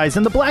you guys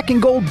in the Black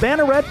and Gold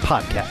Banneret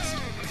Podcast.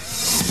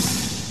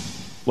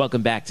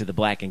 Welcome back to the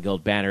Black and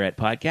Gold Banneret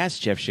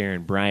Podcast. Jeff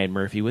Sharon, Brian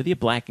Murphy with you.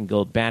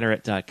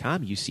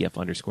 blackandgoldbanneret.com,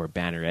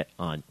 UCF_Banneret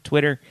on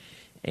Twitter,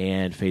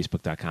 and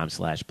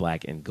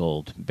Facebook.com/Black and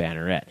Gold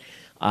Banneret.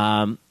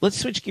 Let's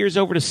switch gears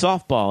over to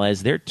softball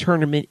as their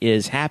tournament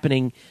is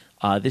happening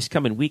this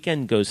coming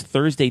weekend. Goes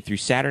Thursday through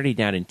Saturday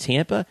down in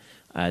Tampa,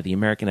 the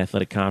American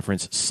Athletic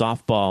Conference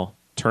softball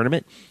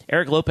tournament.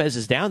 Eric Lopez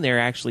is down there.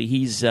 Actually,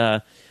 he's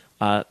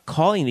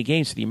calling the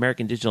games for the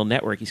American Digital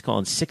Network. He's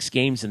calling 6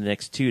 games in the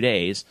next 2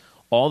 days,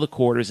 all the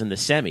quarters and the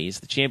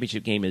semis. The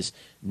championship game is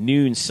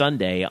noon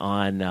Sunday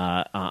or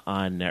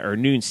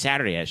noon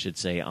Saturday, I should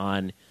say,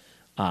 on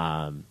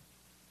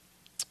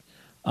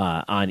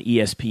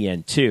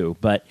ESPN2.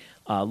 But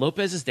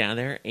Lopez is down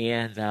there,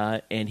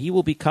 and he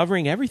will be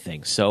covering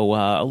everything. So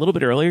a little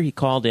bit earlier, he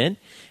called in,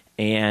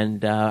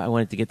 and I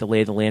wanted to get the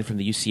lay of the land from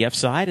the UCF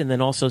side, and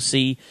then also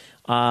see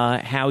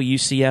how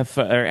UCF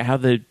or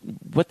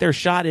what their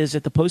shot is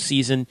at the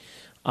postseason,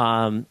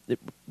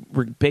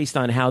 based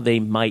on how they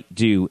might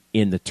do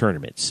in the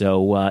tournament.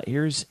 So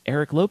here's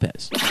Eric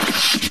Lopez.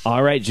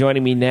 All right,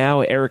 joining me now,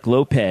 Eric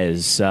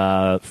Lopez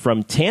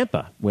from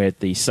Tampa, with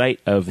the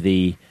site of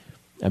the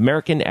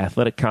American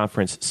Athletic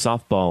Conference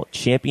Softball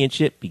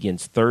Championship.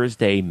 Begins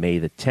Thursday, May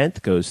the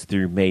 10th, goes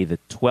through May the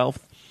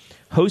 12th,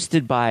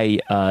 hosted by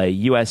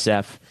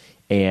USF,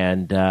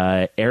 and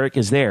Eric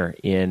is there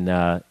in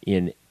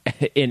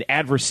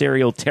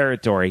adversarial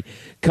territory,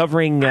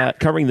 covering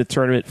the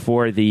tournament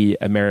for the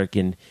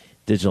American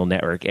Digital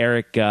Network.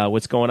 Eric,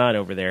 what's going on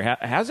over there?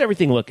 How's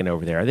everything looking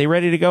over there? Are they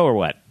ready to go or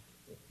what?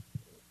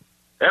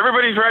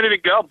 Everybody's ready to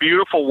go.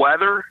 Beautiful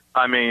weather.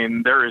 I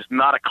mean, there is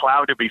not a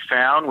cloud to be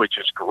found, which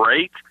is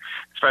great,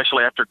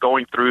 especially after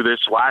going through this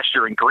last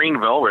year in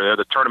Greenville, where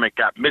the tournament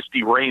got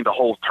misty rain the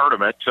whole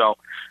tournament. So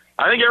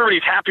I think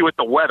everybody's happy with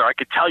the weather. I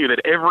could tell you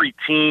that every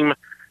team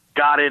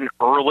got in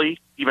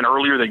early, even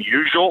earlier than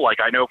usual. Like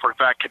I know for a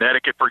fact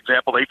Connecticut, for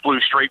example, they flew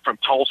straight from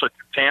Tulsa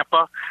to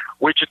Tampa.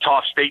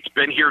 Wichita State's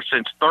been here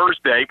since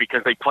Thursday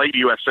because they played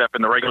USF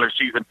in the regular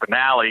season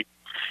finale.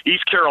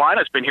 East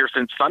Carolina's been here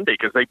since Sunday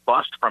because they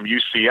bussed from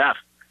UCF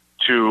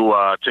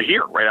to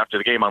here right after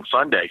the game on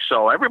Sunday.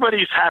 So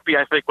everybody's happy,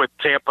 I think, with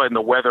Tampa and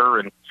the weather,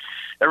 and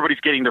everybody's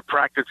getting their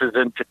practices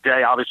in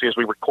today, obviously, as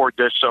we record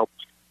this. So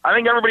I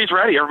think everybody's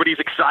ready. Everybody's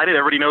excited.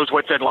 Everybody knows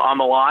what's on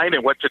the line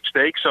and what's at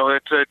stake. So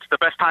it's the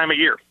best time of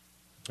year.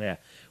 Yeah.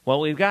 Well,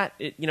 we've got,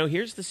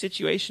 here's the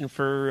situation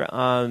for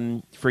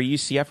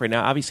UCF right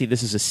now. Obviously,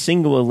 this is a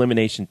single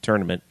elimination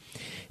tournament,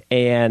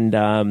 and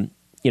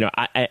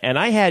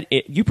I had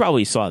you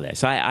probably saw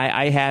this.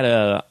 I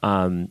had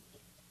one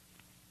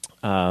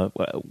of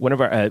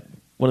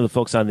the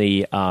folks on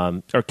the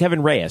or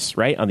Kevin Reyes,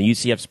 right, on the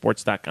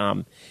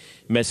UCFsports.com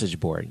message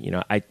board.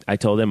 I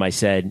told him, I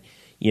said,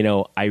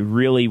 I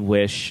really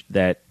wish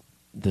that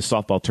the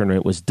softball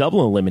tournament was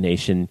double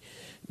elimination,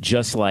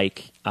 just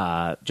like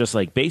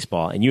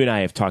baseball. And you and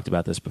I have talked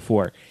about this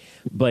before.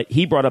 But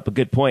he brought up a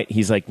good point.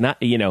 He's like,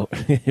 not,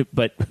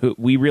 but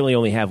we really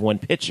only have one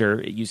pitcher,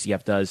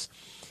 UCF does,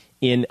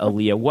 in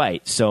Aaliyah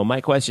White. So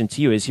my question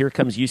to you is, here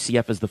comes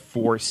UCF as the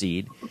 4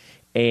 seed.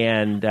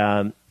 And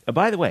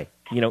by the way,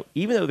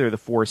 even though they're the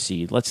 4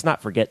 seed, let's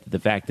not forget the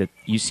fact that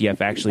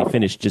UCF actually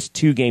finished just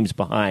 2 games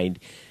behind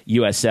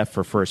USF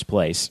for first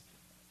place.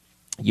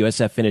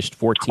 USF finished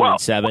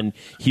 14-7,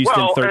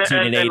 Houston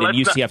 13-8,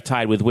 and UCF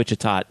tied with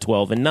Wichita at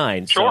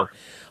 12-9. Sure.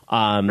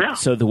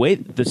 So the way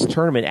this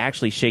tournament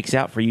actually shakes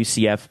out for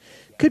UCF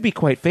could be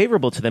quite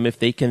favorable to them if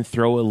they can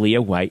throw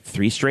Aaliyah White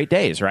 3 straight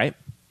days, right?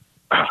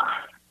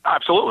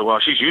 Absolutely. Well,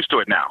 she's used to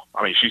it now.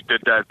 I mean, she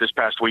did that this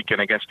past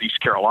weekend against East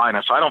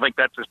Carolina, so I don't think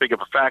that's as big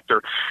of a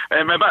factor.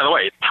 And by the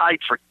way, it's tied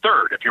for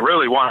 3rd. If you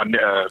really want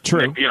to,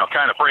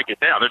 kind of break it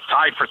down, it's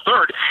tied for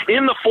 3rd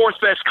in the 4th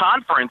best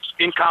conference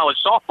in college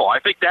softball. I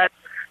think that,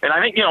 and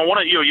I think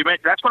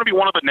that's going to be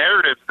one of the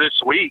narratives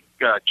this week,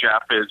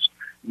 Jeff, is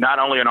not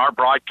only in our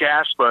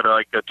broadcast, but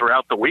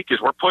throughout the week,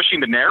 is we're pushing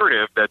the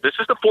narrative that this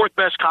is the 4th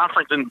best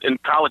conference in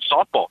college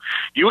softball.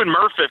 You and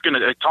Murph are going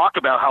to talk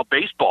about how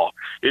baseball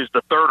is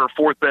the 3rd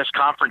or 4th best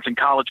conference in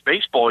college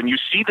baseball, and you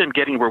see them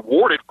getting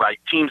rewarded by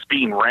teams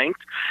being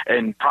ranked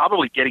and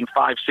probably getting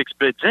 5-6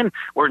 bids in,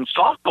 where in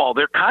softball,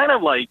 they're kind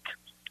of like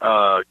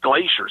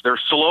glaciers. They're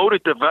slow to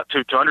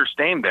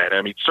understand that.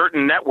 I mean,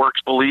 certain networks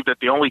believe that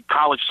the only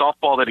college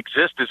softball that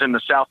exists is in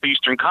the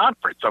Southeastern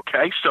Conference,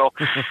 okay? So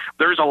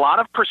there's a lot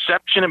of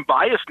perception and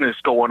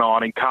biasness going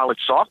on in college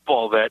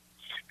softball that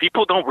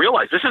people don't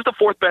realize. This is the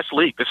 4th best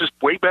league. This is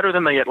way better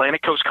than the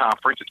Atlantic Coast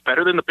Conference. It's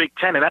better than the Big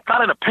Ten, and that's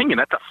not an opinion.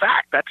 That's a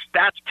fact. That's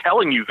stats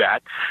telling you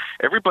that.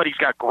 Everybody's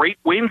got great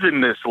wins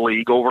in this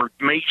league over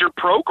major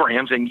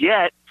programs, and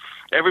yet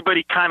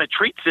everybody kind of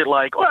treats it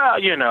like, well,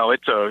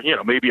 it's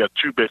maybe a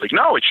 2-bid league.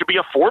 No, it should be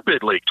a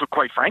 4-bid league,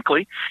 quite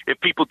frankly, if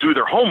people do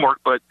their homework.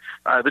 But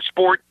the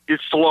sport is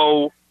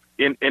slow.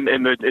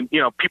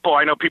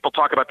 I know people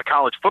talk about the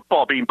college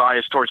football being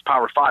biased towards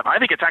Power 5. I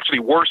think it's actually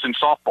worse in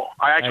softball.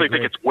 I actually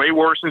think it's way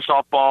worse in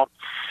softball.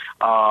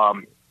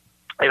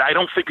 And I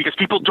don't think, because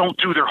people don't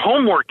do their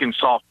homework in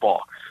softball.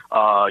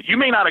 You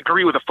may not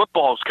agree with the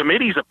football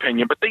committee's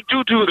opinion, but they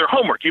do their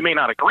homework. You may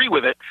not agree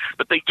with it,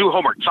 but they do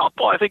homework.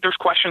 Softball, I think there's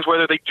questions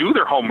whether they do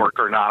their homework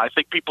or not. I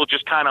think people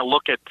just kind of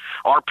look at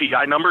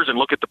RPI numbers and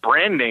look at the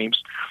brand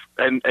names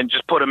and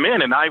just put them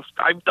in. And I've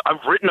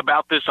written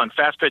about this on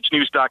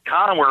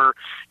FastPitchNews.com where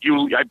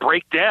I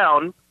break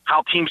down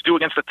how teams do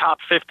against the top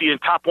 50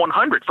 and top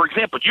 100. For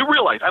example, you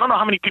realize, I don't know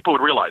how many people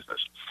would realize this,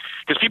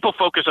 because people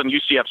focus on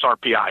UCF's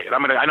RPI. And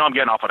I know I'm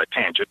getting off on a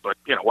tangent, but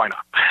why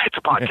not? It's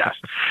a podcast.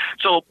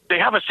 So they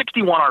have a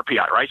 61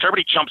 RPI, right? So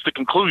everybody jumps to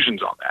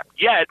conclusions on that.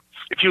 Yet,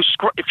 if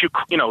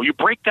you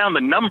break down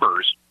the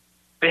numbers,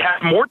 they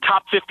have more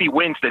top 50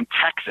 wins than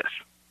Texas,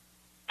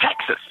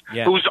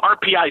 whose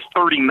RPI is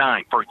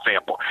 39, for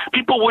example.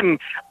 People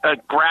wouldn't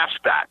grasp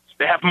that.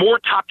 They have more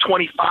top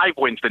 25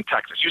 wins than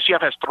Texas.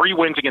 UCF has 3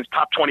 wins against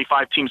top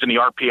 25 teams in the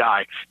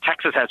RPI.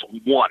 Texas has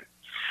 1.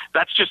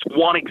 That's just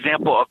one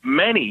example of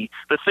many.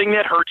 The thing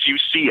that hurts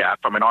UCF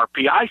from an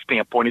RPI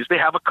standpoint is they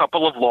have a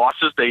couple of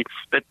losses that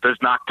is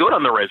not good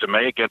on the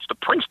resume against the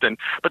Princeton,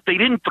 but they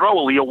didn't throw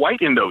Aaliyah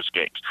White in those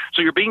games.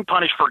 So you're being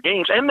punished for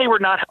games, and they were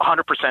not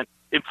 100%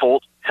 in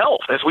full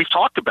health, as we've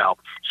talked about.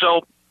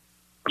 So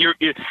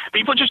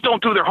people just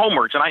don't do their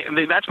homework,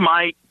 and that's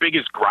my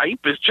biggest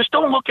gripe, is just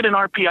don't look at an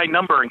RPI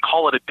number and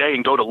call it a day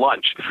and go to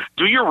lunch.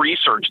 Do your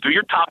research, do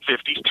your top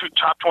 50s,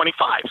 top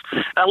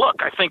 25s. Now, look,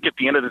 I think at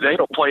the end of the day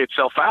it'll play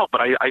itself out,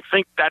 but I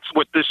think that's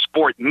what this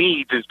sport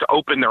needs, is to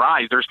open their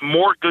eyes. There's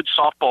more good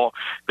softball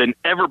than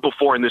ever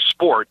before in this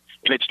sport,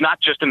 and it's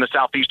not just in the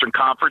Southeastern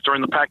Conference or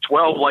in the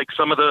Pac-12 like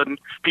some of the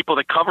people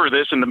that cover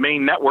this and the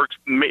main networks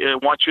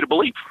want you to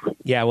believe.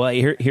 Yeah, well,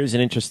 here's an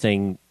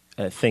interesting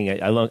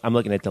thing. I'm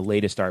looking at the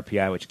latest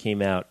RPI, which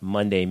came out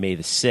Monday, May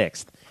the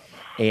 6th,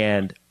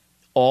 and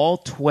all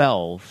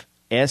 12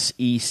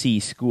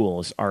 SEC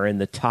schools are in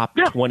the top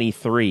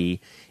 23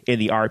 in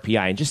the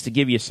RPI. And just to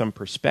give you some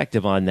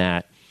perspective on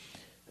that,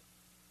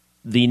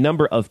 the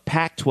number of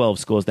Pac-12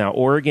 schools, now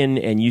Oregon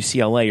and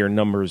UCLA are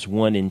numbers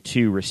 1 and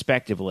 2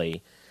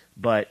 respectively,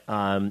 but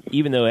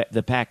even though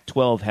the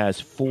Pac-12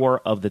 has 4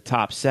 of the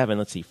top 7,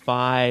 let's see,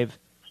 5,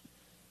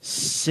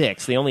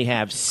 6. They only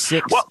have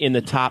 6 in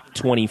the top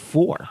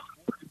 24.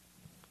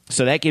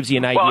 So that gives you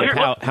an idea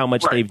of how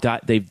much they've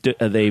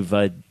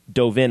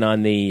dove in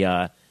on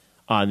the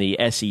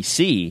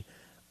SEC.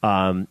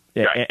 And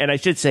I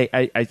should say,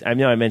 I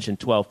know I mentioned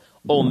 12.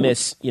 Ole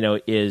Miss,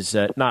 is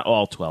not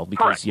all 12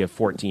 because you have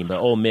 14, but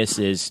Ole Miss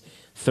is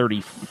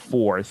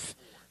 34th.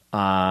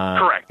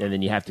 Correct. And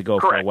then you have to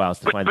go for a while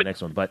to find the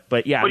next one.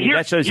 But yeah,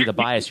 that shows you the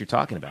bias you're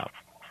talking about.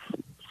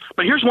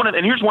 But here's one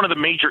of the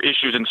major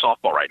issues in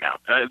softball right now.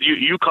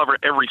 You cover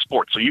every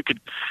sport,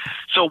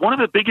 so one of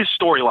the biggest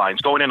storylines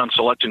going in on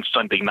Selection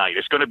Sunday night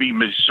is going to be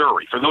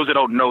Missouri. For those that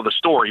don't know the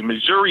story,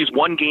 Missouri is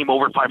 1 game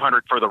over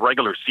 500 for the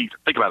regular season.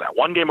 Think about that,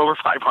 1 game over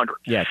 500.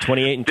 Yeah,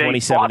 28 and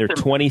 27. They're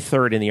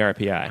 23rd in the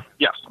RPI.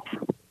 Yes.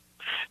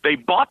 They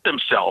bought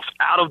themselves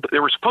out of – they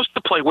were supposed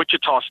to play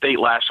Wichita State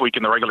last week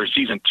in the regular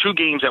season, 2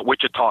 games at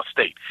Wichita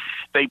State.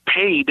 They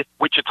paid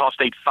Wichita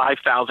State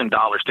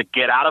 $5,000 to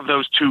get out of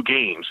those 2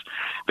 games.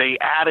 They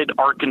added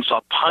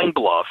Arkansas Pine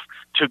Bluff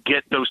to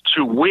get those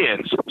 2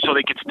 wins so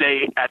they could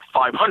stay at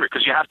 500,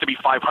 because you have to be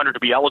 500 to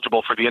be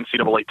eligible for the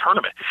NCAA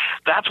tournament.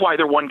 That's why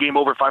they're 1 game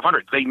over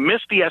 500. They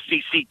missed the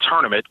SEC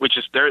tournament, which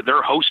is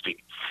they're hosting.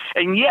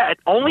 And yet,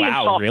 only in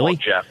softball, really?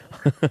 Jeff.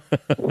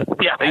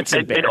 Yeah,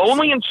 and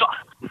only in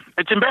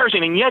it's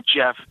embarrassing. And yet,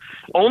 Jeff,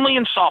 only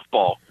in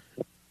softball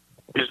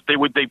is they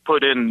would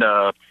put them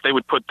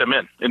in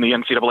the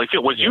NCAA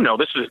field. Well, you know,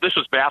 this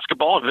was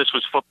basketball. If this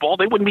was football,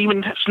 they wouldn't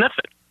even sniff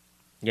it.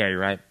 Yeah, you're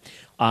right.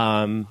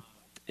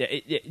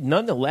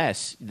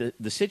 Nonetheless,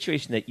 the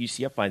situation that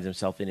UCF finds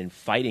himself in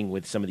fighting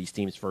with some of these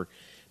teams for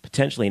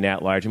potentially an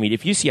at-large. I mean,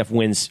 if UCF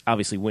wins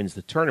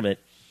the tournament,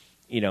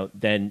 you know,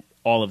 then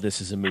all of this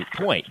is a moot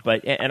point.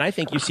 And I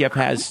think UCF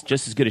has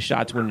just as good a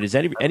shot to win it as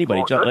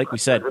anybody. Like we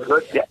said,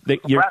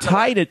 they're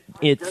tied at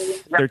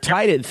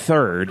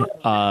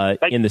 3rd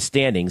in the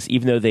standings,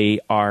 even though they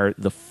are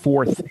the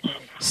 4th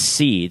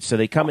seed. So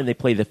they come in, they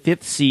play the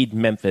 5th seed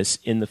Memphis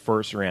in the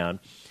first round.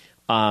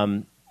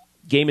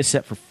 Game is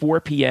set for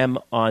 4 p.m.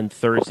 on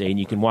Thursday, and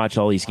you can watch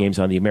all these games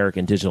on the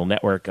American Digital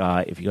Network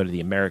if you go to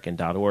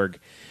theamerican.org.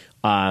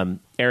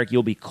 Eric,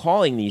 you'll be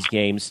calling these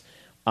games.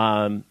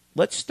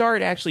 Let's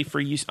start actually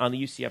for you on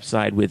the UCF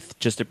side with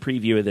just a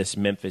preview of this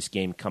Memphis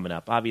game coming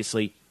up.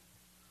 Obviously,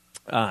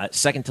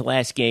 second to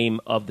last game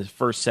of the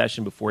first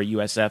session before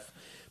USF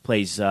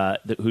plays,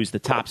 who's the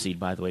top seed,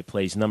 by the way,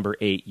 plays number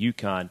 8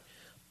 UConn.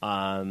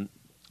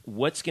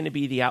 What's going to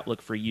be the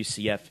outlook for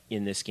UCF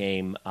in this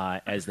game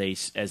as they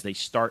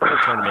start the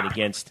tournament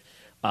against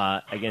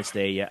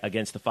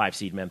the 5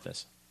 seed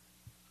Memphis?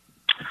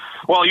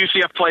 Well,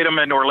 UCF played them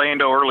in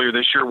Orlando earlier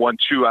this year, won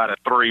 2 out of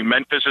 3.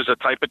 Memphis is a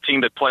type of team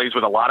that plays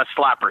with a lot of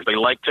slappers. They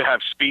like to have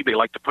speed. They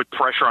like to put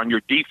pressure on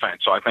your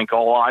defense. So I think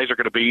all eyes are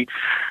going to be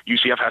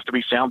UCF has to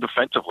be sound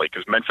defensively,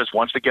 because Memphis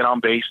wants to get on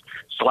base,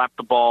 slap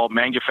the ball,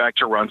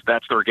 manufacture runs.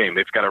 That's their game.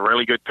 They've got a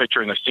really good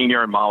pitcher in the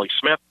senior and Molly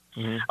Smith.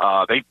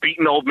 Mm-hmm. They've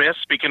beaten Ole Miss.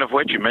 Speaking of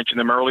which, you mentioned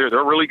them earlier.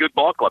 They're a really good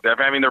ball club. They're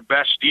having their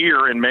best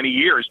year in many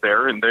years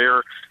there, and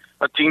they're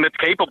a team that's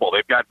capable.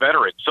 They've got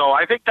veterans. So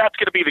I think that's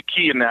going to be the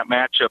key in that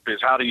matchup,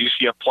 is how does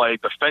UCF play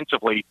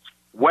defensively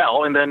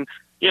well. And then,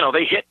 you know,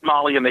 they hit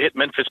Molly and they hit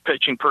Memphis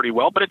pitching pretty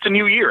well, but it's a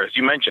new year. As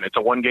you mentioned, it's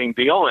a 1-game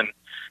deal. And,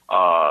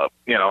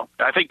 you know,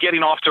 I think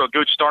getting off to a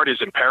good start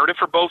is imperative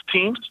for both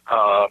teams,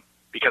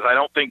 because I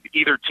don't think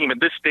either team in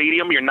this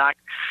stadium,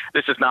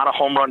 this is not a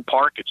home run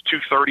park. It's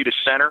 230 to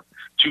center,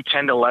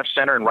 210 to left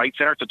center and right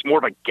center. So it's more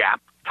of a gap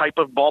type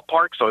of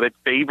ballpark, so that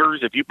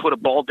favors, if you put a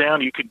ball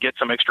down, you could get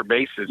some extra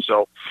bases.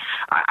 So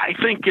I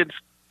think it's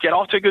get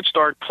off to a good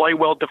start, play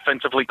well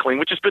defensively, clean,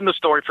 which has been the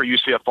story for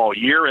UCF all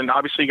year. And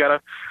obviously you got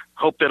to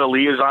hope that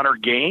Aaliyah is on her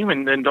game,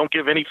 and then don't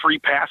give any free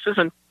passes.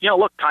 And, you know,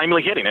 look,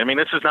 timely hitting. I mean,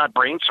 this is not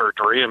brain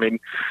surgery. I mean,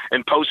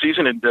 in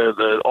postseason, and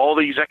all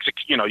these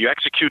you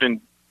execute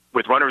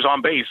with runners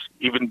on base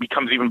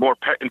becomes even more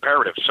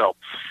imperative. So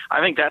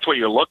I think that's what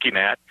you're looking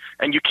at.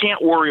 And you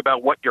can't worry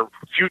about what your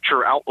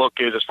future outlook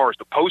is as far as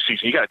the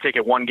postseason. You got to take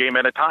it 1 game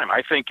at a time.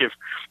 I think if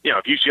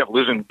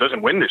UCF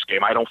doesn't win this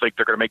game, I don't think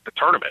they're going to make the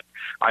tournament.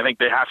 I think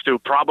they have to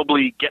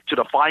probably get to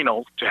the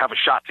final to have a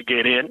shot to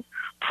get in,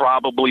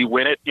 probably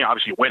win it. You know,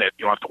 obviously win it.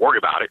 You don't have to worry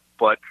about it.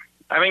 But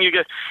I think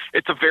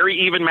it's a very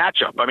even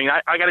matchup. I mean,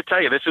 I got to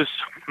tell you, this is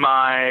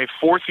my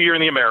 4th year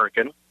in the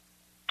American.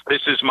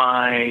 This is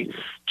my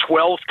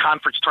 12th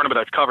conference tournament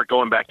I've covered,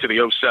 going back to the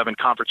 2007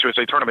 Conference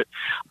USA tournament.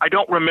 I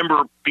don't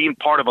remember being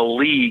part of a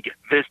league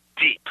this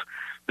deep.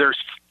 There's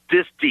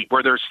this deep,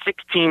 where there's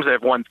 6 teams that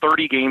have won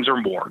 30 games or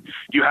more.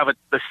 You have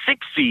the 6th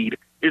seed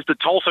is the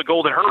Tulsa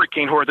Golden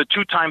Hurricane, who are the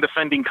 2-time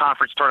defending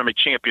conference tournament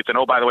champions, and,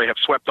 oh, by the way, have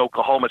swept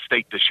Oklahoma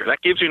State this year.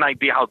 That gives you an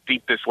idea how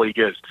deep this league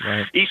is.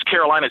 Right. East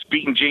Carolina's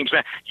beaten James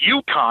Madison.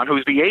 UConn,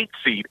 who's the 8th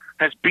seed,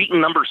 has beaten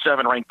number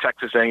 7 ranked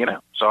Texas A&M.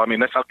 So, I mean,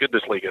 that's how good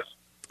this league is.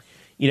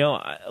 You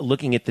know,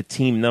 looking at the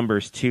team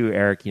numbers too,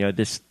 Eric, you know,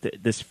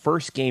 this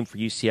first game for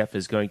UCF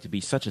is going to be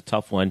such a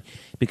tough one,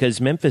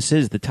 because Memphis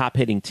is the top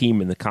hitting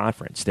team in the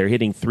conference. They're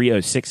hitting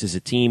 306 as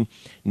a team.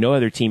 No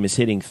other team is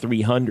hitting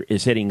 300,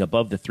 is hitting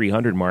above the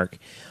 300 mark.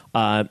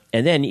 And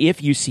then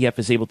if UCF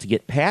is able to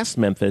get past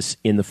Memphis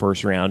in the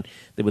first round,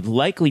 they would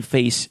likely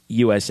face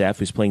USF,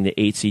 who's playing the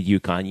 8 seed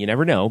UConn. You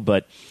never know,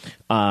 but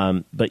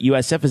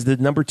USF is the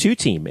number 2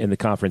 team in the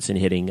conference in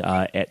hitting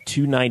at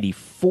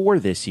 294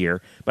 this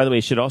year. By the way,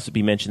 it should also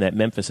be mentioned that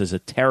Memphis is a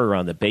terror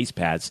on the base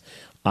paths.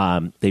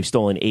 They've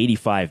stolen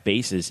 85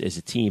 bases as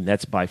a team.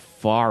 That's by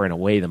far and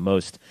away the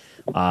most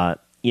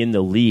in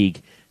the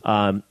league.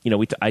 You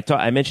know,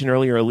 I mentioned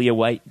earlier Aaliyah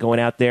White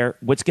going out there.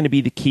 What's going to be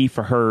the key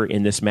for her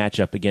in this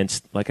matchup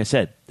against, like I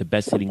said, the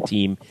best hitting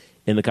team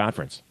in the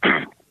conference?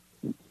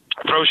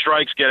 Throw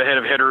strikes, get ahead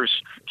of hitters,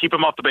 keep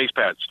them off the base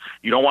paths.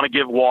 You don't want to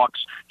give walks.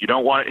 You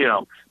don't want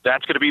to,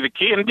 that's going to be the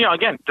key. And,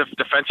 again,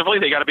 defensively,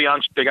 they got to be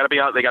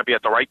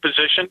at the right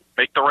position,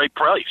 make the right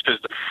plays, because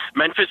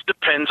Memphis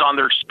depends on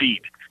their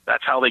speed.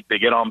 That's how they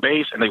get on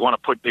base, and they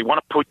want to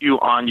put you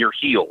on your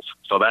heels.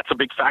 So that's a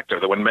big factor.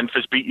 That when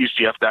Memphis beat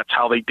UCF, that's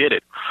how they did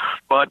it.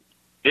 But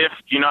if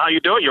you know how you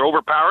do it, you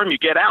overpower them, you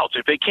get outs.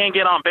 If they can't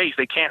get on base,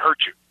 they can't hurt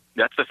you.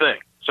 That's the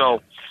thing.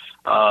 So,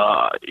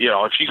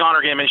 if she's on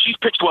her game, and she's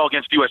pitched well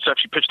against USF,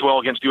 she pitched well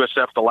against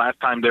USF the last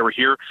time they were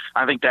here.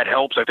 I think that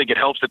helps. I think it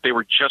helps that they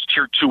were just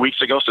here 2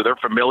 weeks ago, so they're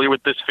familiar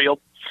with this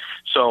field.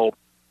 So,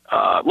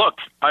 look,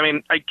 I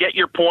mean, I get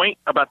your point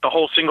about the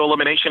whole single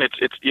elimination.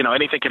 It's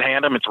anything can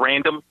hand them. It's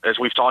random, as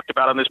we've talked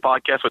about on this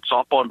podcast with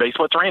softball and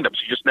baseball. It's random, so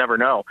you just never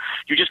know.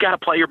 You just got to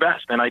play your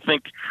best. And I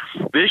think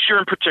this year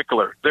in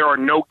particular, there are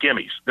no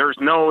gimmies. This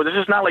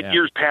is not like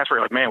years past where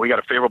you're like, man, we got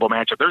a favorable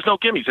matchup. There's no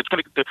gimmies. It's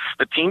going to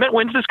the team that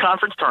wins this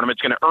conference tournament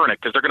is going to earn it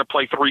because they're going to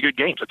play 3 good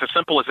games. It's as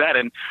simple as that.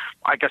 And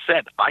like I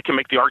said, I can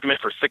make the argument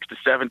for 6 to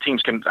 7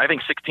 teams. I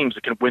think 6 teams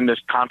that can win this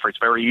conference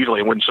very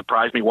easily. It wouldn't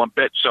surprise me one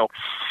bit. So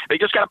they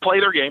just got to play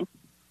their game.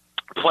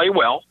 Play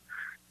well,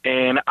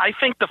 and I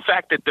think the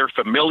fact that they're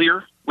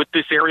familiar with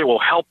this area will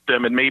help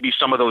them and maybe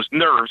some of those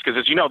nerves, because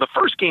as you know, the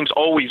first games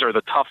always are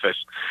the toughest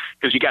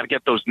because you got to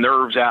get those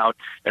nerves out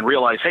and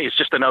realize, hey, it's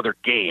just another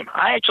game.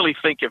 I actually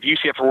think if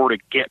UCF were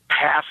to get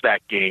past that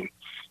game,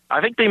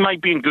 I think they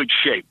might be in good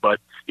shape, but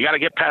you got to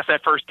get past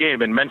that first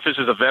game, and Memphis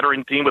is a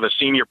veteran team with a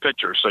senior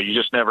pitcher, so you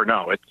just never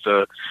know. It's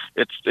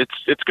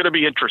going to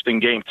be an interesting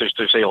game to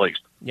say the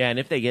least. Yeah, and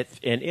if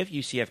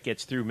UCF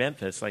gets through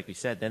Memphis, like we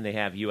said, then they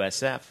have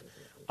USF.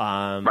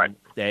 Right.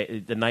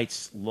 The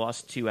Knights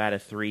lost 2 out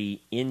of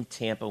 3 in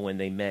Tampa when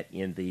they met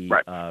in the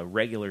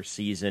regular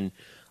season,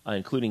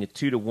 including a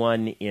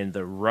 2-1 in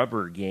the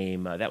rubber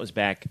game. That was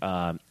back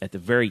at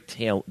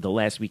the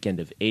last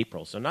weekend of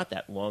April, so not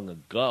that long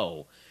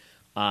ago.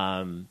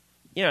 And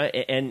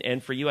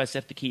for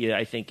USF, the key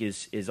I think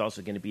is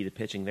also going to be the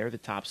pitching. They're the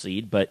top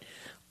seed, but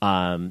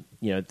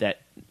that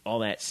all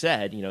that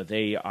said,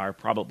 they are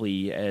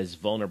probably as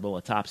vulnerable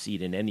a top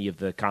seed in any of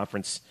the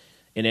conference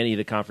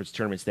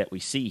tournaments that we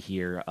see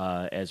here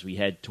as we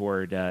head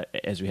toward the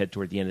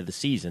end of the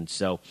season.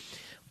 So,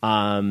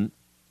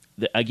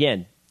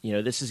 again,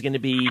 this is going to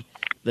be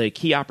the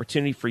key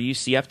opportunity for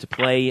UCF to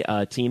play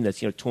a team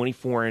that's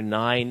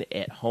 24-9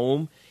 at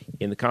home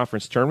in the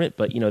conference tournament,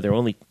 but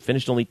they're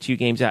finished only 2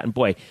 games out. And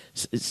boy,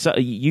 so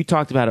you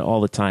talked about it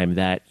all the time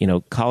that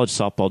college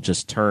softball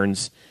just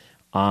turns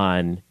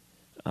on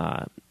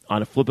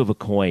a flip of a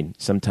coin.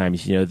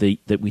 Sometimes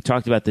we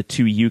talked about the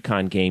 2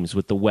 UConn games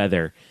with the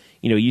weather.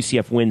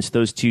 UCF wins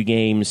those 2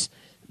 games.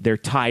 They're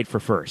tied for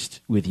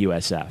first with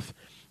USF.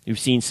 We've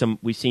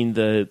seen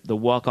the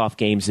walk-off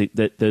games,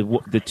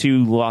 the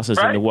 2 losses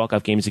in the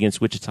walk-off games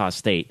against Wichita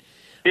State.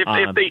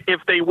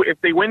 If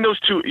they win those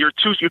 2,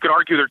 you could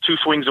argue they're 2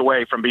 swings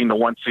away from being the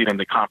 1 seed in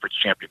the conference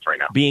champions right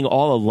now. Being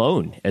all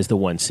alone as the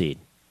 1 seed.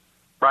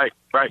 Right.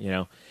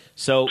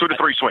 So 2 to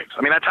 3 swings.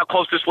 I mean, that's how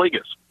close this league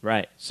is.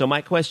 Right. So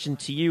my question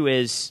to you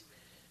is,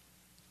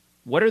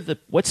 what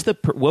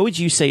would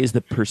you say is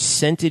the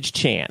percentage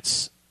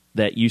chance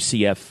that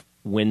UCF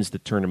wins the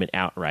tournament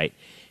outright?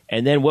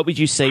 And then what would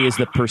you say is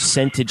the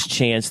percentage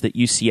chance that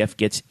UCF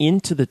gets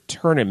into the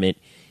tournament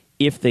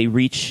if they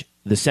reach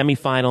the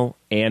semifinal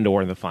and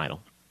or the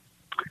final?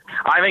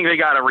 I think they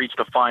got to reach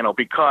the final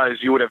because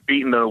you would have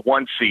beaten the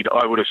 1 seed,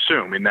 I would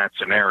assume, in that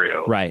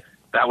scenario. Right.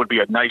 That would be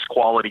a nice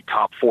quality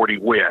top 40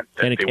 win.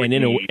 And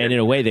in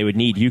a way, they would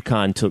need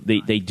UConn to.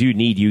 They do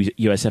need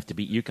USF to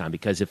beat UConn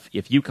because if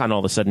UConn all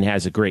of a sudden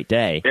has a great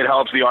day, it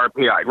helps the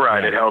RPI,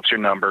 right? Yeah. It helps your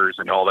numbers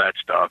and all that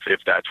stuff if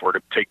that's were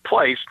to take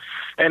place.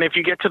 And if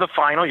you get to the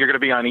final, you're going to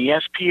be on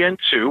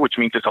ESPN2, which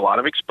means it's a lot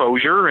of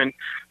exposure. And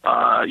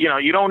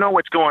you don't know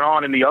what's going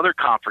on in the other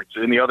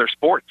conferences, in the other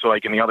sports,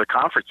 like in the other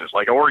conferences.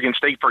 Like Oregon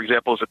State, for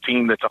example, is a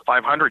team that's a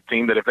 500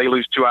 team that if they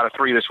lose 2 out of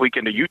 3 this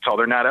weekend to Utah,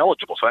 they're not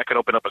eligible. So that could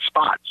open up a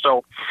spot.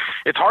 So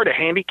it's hard to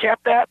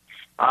handicap that.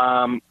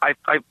 In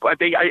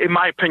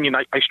my opinion,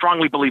 I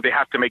strongly believe they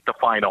have to make the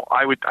final.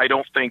 I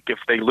don't think if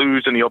they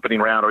lose in the opening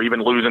round or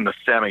even lose in the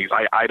semis,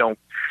 I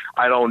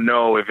don't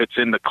know if it's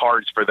in the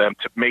cards for them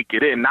to make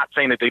it in. Not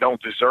saying that they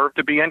don't deserve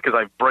to be in because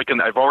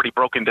I've already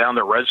broken down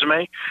their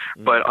resume,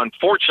 but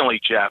unfortunately,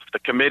 Jeff, the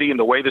committee and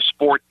the way the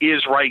sport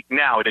is right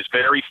now, it is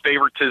very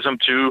favoritism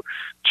to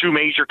 2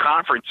 major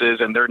conferences,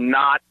 and they're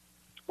not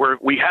where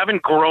we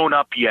haven't grown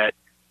up yet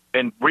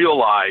and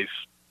realize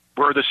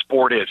where the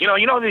sport is. You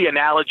know the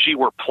analogy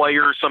where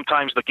players,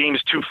 sometimes the game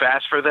is too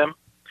fast for them?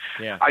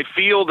 Yeah. I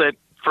feel that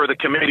for the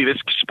committee, this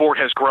sport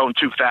has grown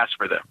too fast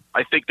for them.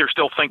 I think they're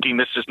still thinking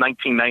this is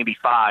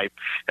 1995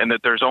 and that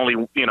there's only,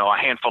 a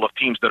handful of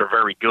teams that are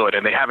very good,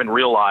 and they haven't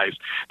realized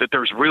that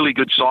there's really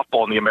good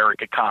softball in the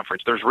American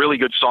Conference. There's really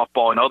good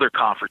softball in other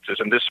conferences,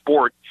 and this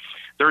sport,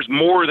 There's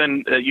more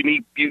than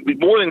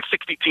more than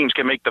 60 teams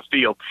can make the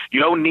field. You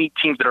don't need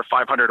teams that are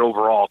 500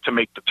 overall to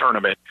make the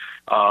tournament.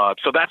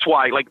 So that's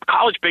why, like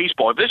college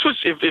baseball,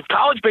 if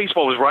college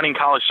baseball was running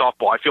college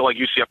softball, I feel like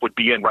UCF would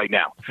be in right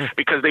now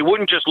because they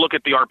wouldn't just look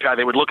at the RPI,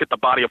 they would look at the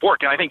body of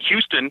work. And I think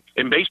Houston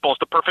in baseball is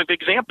the perfect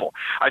example.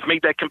 I've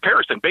made that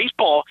comparison.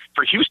 Baseball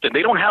for Houston,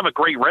 they don't have a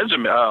great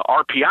resume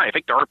RPI. I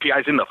think the RPI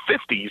is in the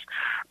 50s,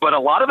 but a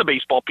lot of the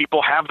baseball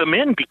people have them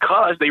in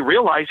because they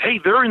realize, hey,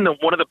 they're in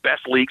one of the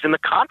best leagues in the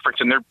conference,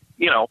 and they're,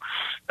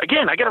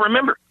 again, I got to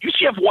remember,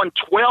 UCF won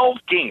 12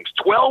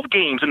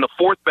 games in the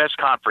fourth best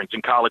conference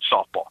in college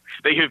softball.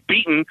 They have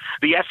beaten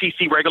the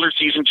SEC regular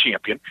season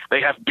champion.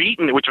 They have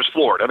beaten, which was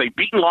Florida. They've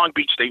beaten Long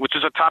Beach State, which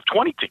is a top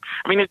 20 team.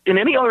 I mean, in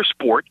any other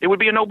sport, it would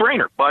be a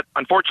no-brainer, but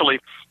unfortunately,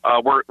 we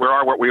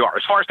are what we are.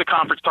 As far as the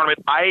conference tournament,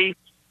 I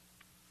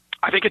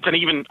think it's an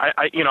even,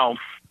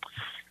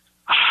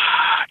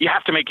 you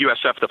have to make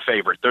USF the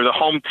favorite. They're the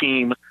home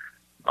team.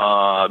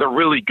 They're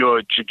really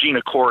good.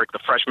 Gina Coric, the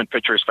freshman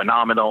pitcher, is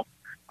phenomenal.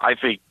 I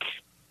think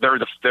they're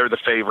the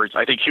favorites.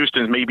 I think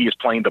Houston maybe is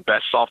playing the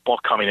best softball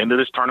coming into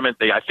this tournament.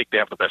 I think they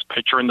have the best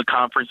pitcher in the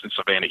conference in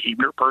Savannah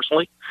Hebner,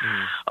 personally.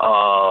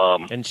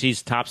 And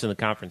she's tops in the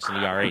conference in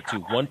the ERA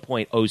too,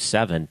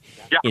 1.07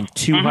 in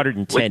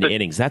 210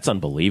 innings. That's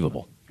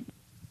unbelievable.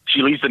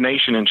 She leads the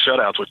nation in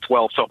shutouts with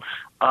 12. So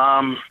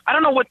I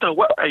don't know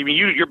I mean,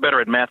 you're better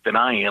at math than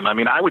I am. I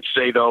mean, I would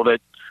say though that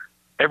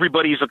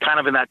everybody's kind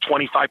of in that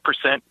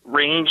 25%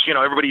 range.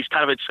 Everybody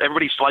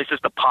slices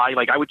the pie.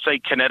 Like I would say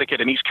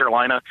Connecticut and East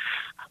Carolina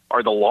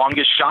are the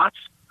longest shots.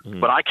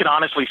 But I can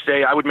honestly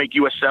say I would make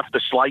USF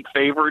the slight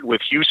favorite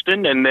with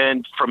Houston. And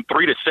then from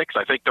 3 to 6,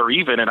 I think they're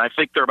even. And I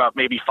think they're about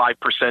maybe 5%,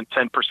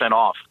 10%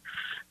 off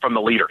from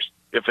the leaders.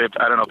 If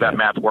I don't know if that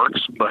math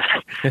works, but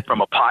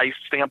from a pie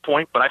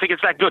standpoint, but I think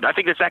it's that good. I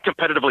think it's that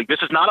competitive league.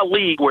 This is not a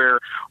league where,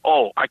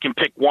 I can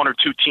pick one or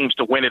two teams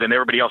to win it and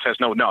everybody else has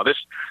no.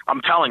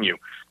 I'm telling you,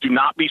 do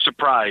not be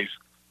surprised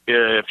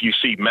if you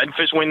see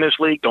Memphis win this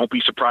league. Don't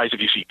be surprised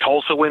if you see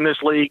Tulsa win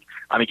this league.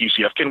 I think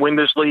UCF can win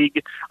this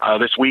league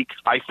this week.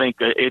 I think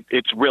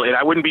it's really, and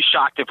I wouldn't be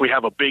shocked if we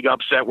have a big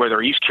upset where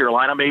they're East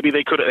Carolina. Maybe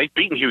they've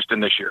beaten Houston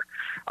this year.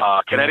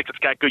 Connecticut's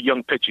got good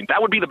young pitching.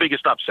 That would be the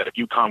biggest upset if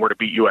UConn were to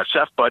beat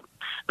USF, but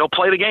they'll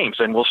play the games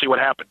and we'll see what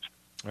happens.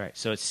 All right.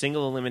 So it's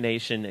single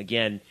elimination.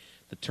 Again,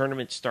 the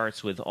tournament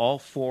starts with all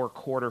 4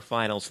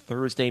 quarterfinals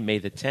Thursday, May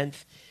the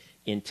 10th.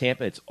 In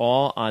Tampa. It's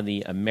all on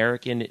the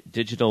American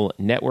Digital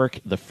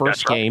Network. The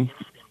first game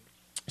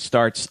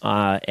starts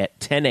at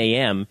 10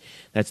 a.m.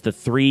 That's the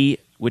 3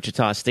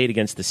 Wichita State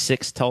against the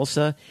 6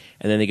 Tulsa.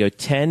 And then they go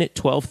 10,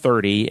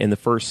 12:30 in the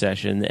first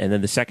session. And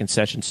then the second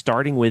session,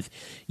 starting with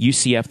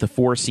UCF, the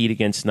 4 seed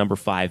against number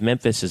 5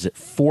 Memphis, is at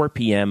 4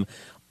 p.m.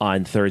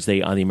 on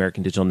Thursday on the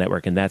American Digital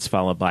Network. And that's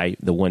followed by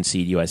the 1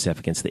 seed USF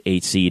against the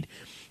 8 seed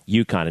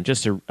UConn. And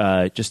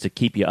just to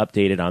keep you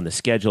updated on the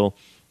schedule,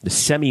 the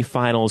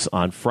semifinals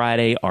on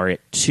Friday are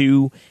at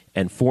 2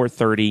 and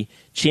 4:30.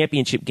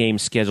 Championship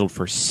games scheduled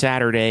for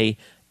Saturday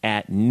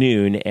at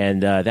noon,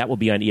 and that will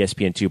be on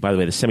ESPN2. By the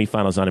way, the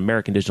semifinals on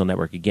American Digital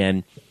Network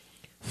again.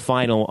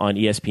 Final on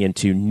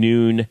ESPN2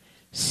 noon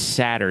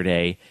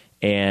Saturday.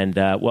 And,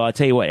 I'll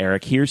tell you what,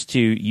 Eric, here's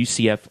to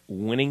UCF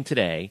winning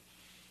today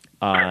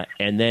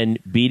and then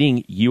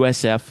beating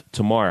USF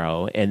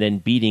tomorrow and then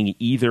beating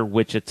either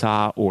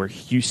Wichita or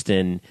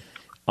Houston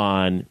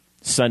on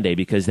Sunday,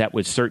 because that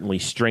would certainly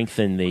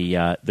strengthen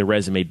the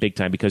resume big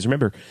time. Because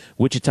remember,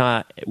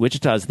 Wichita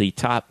is the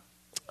top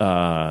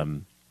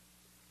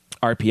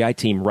RPI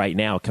team right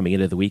now coming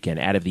into the weekend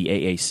out of the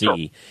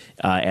AAC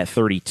at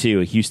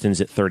 32.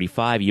 Houston's at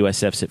 35.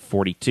 USF's at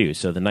 42.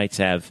 So the Knights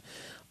have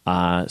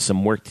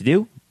some work to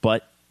do,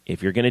 but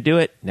if you're going to do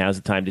it, now's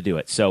the time to do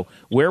it. So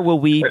where will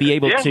we be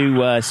able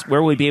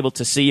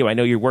to see you? I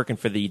know you're working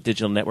for the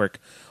digital network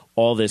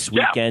all this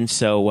weekend,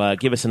 so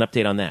give us an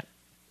update on that.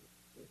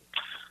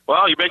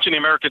 Well, you mentioned the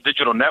American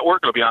Digital Network.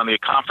 It'll be on the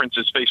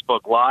conference's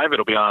Facebook Live.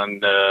 It'll be on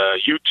the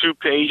YouTube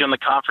page on the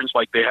conference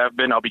like they have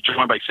been. I'll be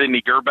joined by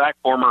Sydney Gerback,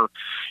 former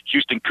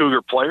Houston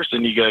Cougar player.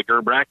 Sydney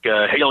Gerback.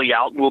 Haley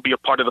Alton will be a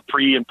part of the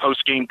pre- and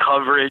post-game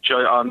coverage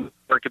on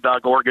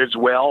America.org as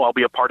well. I'll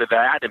be a part of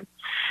that. And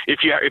if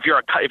you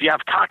have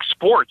Cox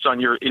Sports on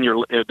your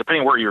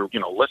depending where you're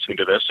listening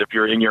to this, if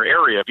you're in your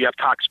area, if you have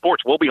Cox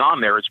Sports, we'll be on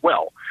there as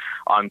well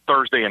on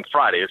Thursday and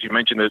Friday. As you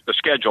mentioned, the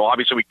schedule.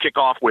 Obviously, we kick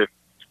off with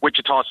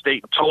Wichita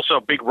State and Tulsa,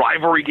 a big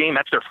rivalry game.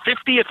 That's their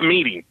 50th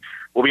meeting.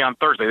 Will be on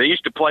Thursday. They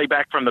used to play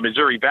back from the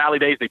Missouri Valley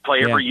days. They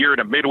play every year in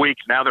a midweek.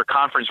 Now they're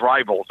conference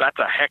rivals. That's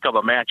a heck of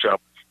a matchup.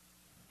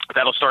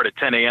 That'll start at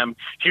 10 a.m.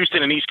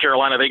 Houston and East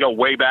Carolina, they go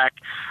way back.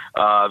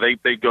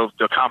 They go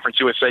to Conference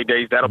USA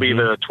days. That'll be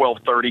the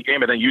 12:30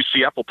 game. And then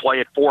UCF will play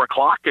at 4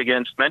 o'clock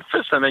against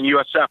Memphis, and then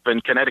USF in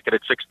Connecticut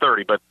at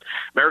 6:30. But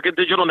American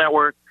Digital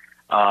Network,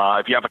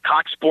 if you have a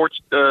Cox Sports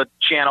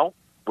channel,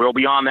 we'll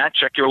be on that.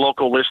 Check your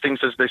local listings,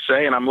 as they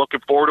say, and I'm looking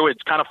forward to it.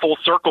 It's kind of full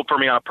circle for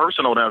me on a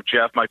personal note,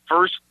 Jeff. My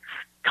first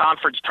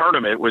conference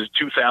tournament was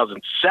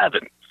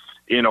 2007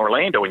 in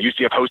Orlando, and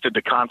UCF hosted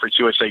the Conference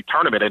USA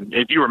tournament. And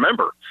if you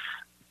remember,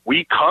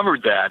 we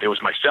covered that. It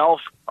was myself,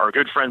 our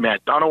good friend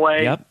Matt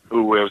Dunaway,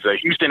 who was a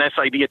Houston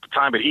SID at the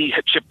time, but he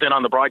had chipped in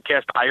on the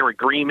broadcast, Ira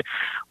Green.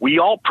 We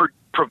all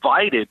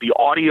provided the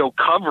audio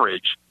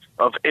coverage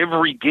of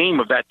every game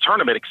of that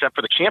tournament except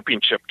for the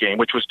championship game,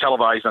 which was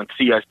televised on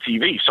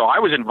CSTV. So I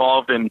was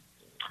involved in,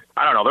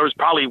 I don't know, there was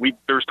probably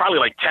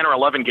like 10 or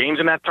 11 games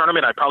in that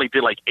tournament. I probably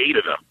did like 8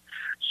 of them.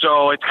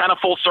 So it's kind of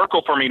full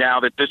circle for me now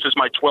that this is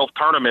my 12th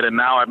tournament, and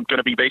now I'm going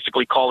to be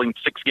basically calling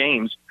 6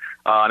 games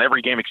on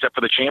every game except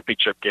for the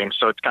championship game.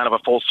 So it's kind of a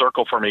full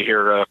circle for me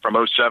here from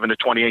 07 to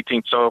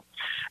 2018. So,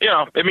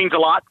 it means a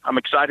lot. I'm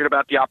excited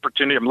about the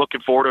opportunity. I'm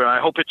looking forward to it. And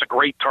I hope it's a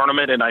great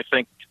tournament, and I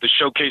think to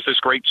showcase this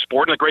great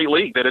sport and a great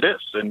league that it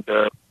is, and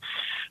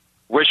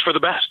wish for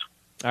the best.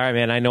 All right,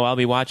 man. I know I'll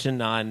be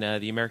watching on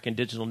the American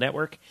Digital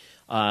Network,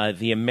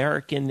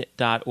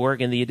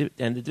 theamerican.org, and the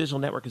Digital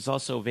Network is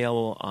also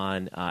available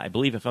on, I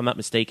believe, if I'm not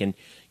mistaken,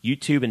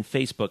 YouTube and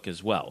Facebook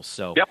as well.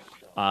 So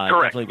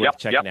definitely worth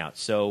checking out.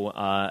 So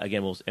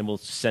again, we'll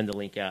send a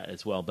link out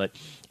as well. But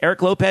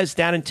Eric Lopez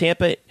down in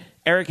Tampa.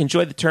 Eric,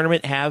 enjoy the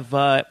tournament. Have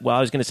I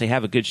was going to say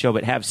have a good show,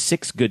 but have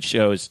 6 good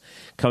shows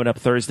coming up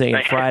Thursday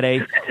and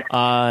Friday.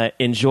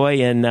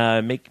 Enjoy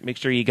and make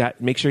sure you got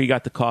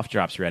the cough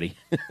drops ready.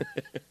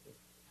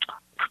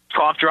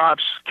 Cough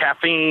drops,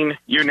 caffeine,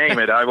 you name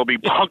it. I will be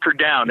hunkered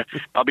down.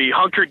 I'll be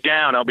hunkered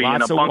down. I'll be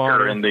in a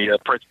bunker in the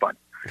Pritz Bun.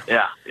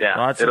 Yeah.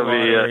 It'll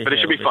be, but it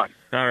should be fun.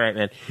 All right,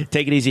 man.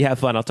 Take it easy. Have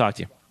fun. I'll talk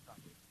to you.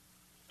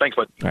 Thanks,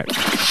 bud.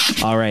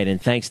 All right,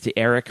 and thanks to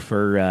Eric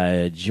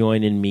for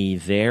joining me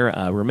there.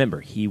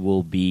 Remember, he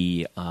will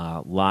be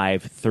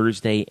live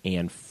Thursday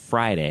and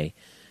Friday,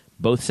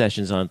 both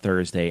sessions on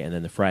Thursday, and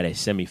then the Friday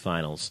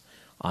semifinals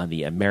on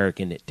the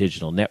American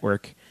Digital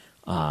Network.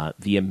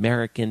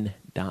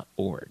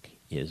 Theamerican.org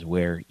is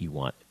where you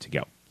want to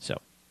go. So,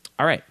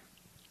 all right.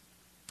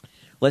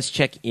 Let's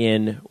check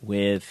in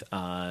with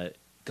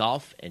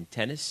golf and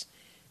tennis.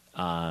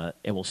 And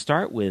we'll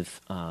start with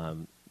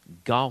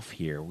golf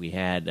here. We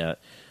had, at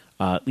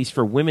least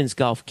for women's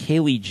golf,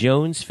 Kaylee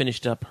Jones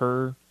finished up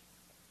her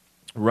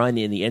run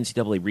in the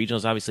NCAA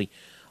regionals. Obviously,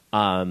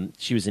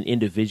 she was an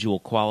individual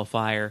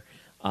qualifier.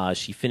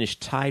 She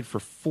finished tied for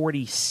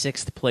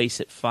 46th place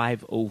at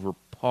 5 over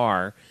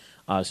par.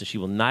 So she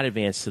will not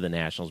advance to the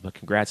Nationals, but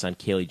congrats on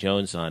Kaylee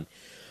Jones on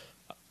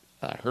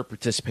her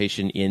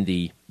participation in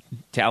the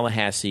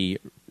Tallahassee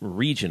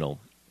Regional,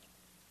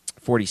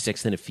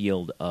 46th in a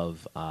field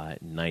of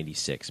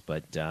 96,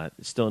 but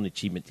still an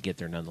achievement to get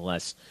there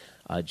nonetheless.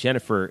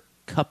 Jennifer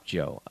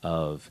Kupcho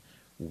of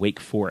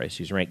Wake Forest,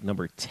 who's ranked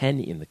number 10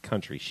 in the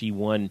country. She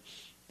won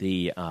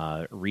the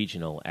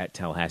regional at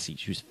Tallahassee.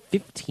 She was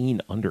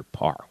 15 under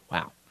par.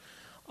 Wow.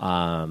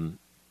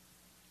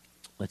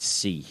 Let's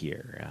see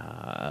here.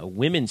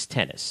 Women's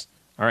tennis.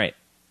 All right.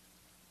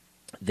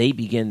 They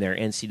begin their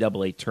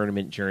NCAA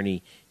tournament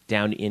journey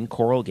down in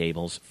Coral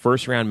Gables.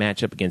 First round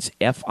matchup against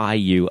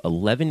FIU,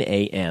 11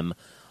 a.m.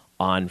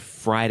 on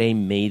Friday,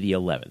 May the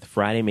 11th.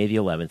 Friday, May the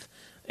 11th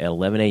at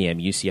 11 a.m.,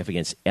 UCF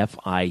against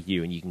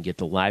FIU. And you can get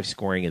the live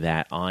scoring of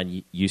that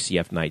on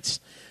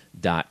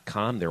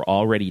UCFnights.com. They're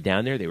already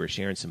down there. They were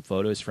sharing some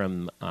photos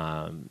from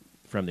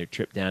their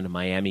trip down to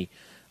Miami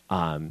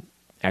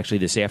actually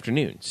this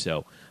afternoon.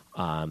 So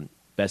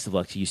best of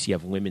luck to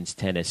UCF women's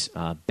tennis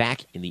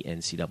back in the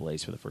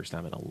NCAAs for the first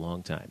time in a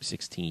long time,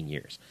 16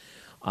 years.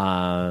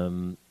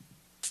 What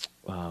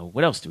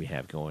else do we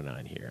have going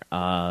on here?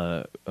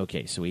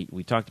 Okay, so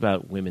we talked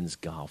about women's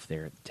golf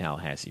there at the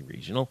Tallahassee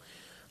Regional.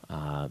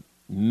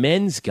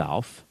 Men's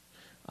golf,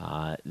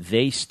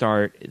 they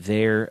start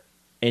their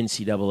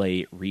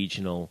NCAA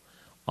Regional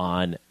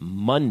on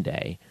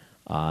Monday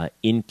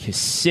in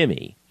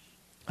Kissimmee.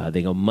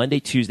 They go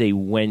Monday, Tuesday,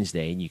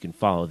 Wednesday, and you can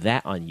follow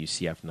that on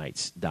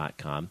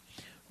UCFnights.com.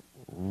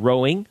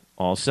 Rowing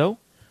also.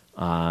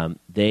 They're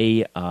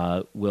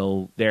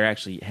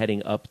actually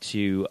heading up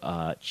to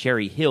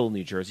Cherry Hill,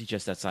 New Jersey,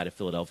 just outside of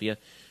Philadelphia,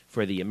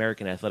 for the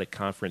American Athletic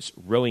Conference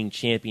Rowing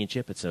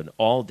Championship. It's an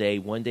all-day,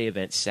 one-day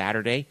event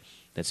Saturday.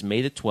 That's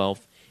May the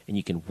 12th, and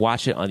you can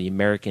watch it on the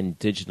American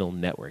Digital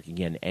Network.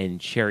 Again, in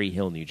Cherry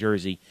Hill, New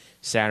Jersey,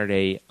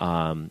 Saturday,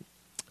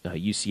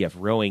 UCF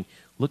Rowing,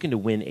 looking to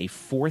win a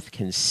 4th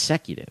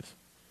consecutive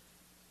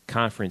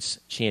conference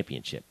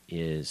championship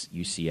is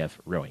UCF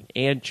Rowing.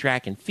 And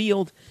track and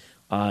field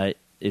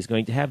is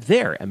going to have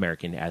their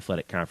American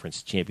Athletic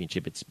Conference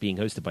Championship. It's being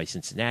hosted by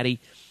Cincinnati.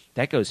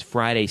 That goes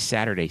Friday,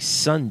 Saturday,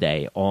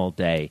 Sunday, all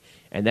day,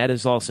 and that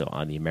is also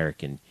on the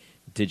American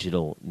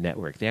Digital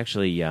Network. They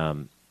actually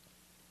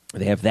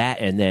they have that,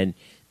 and then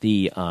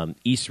the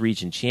East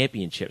Region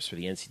Championships for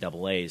the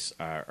NCAAs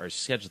are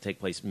scheduled to take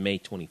place May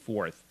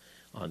 24th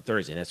on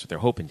Thursday. That's what they're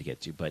hoping to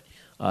get to. But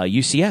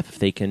UCF, if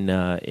they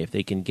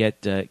can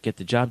get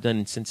the job done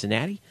in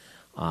Cincinnati,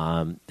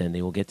 then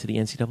they will get to the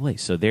NCAA.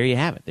 So there you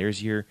have it.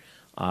 There's your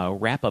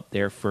wrap up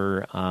there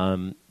for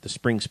the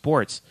spring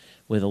sports,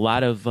 with a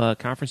lot of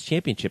conference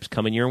championships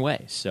coming your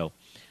way. So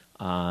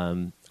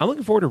I'm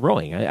looking forward to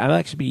rowing. I'll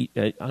actually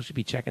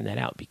be checking that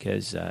out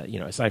because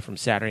aside from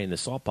Saturday in the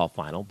softball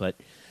final, but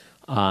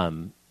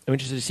I'm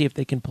interested to see if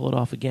they can pull it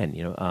off again.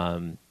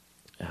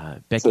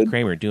 Becky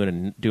Kramer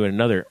doing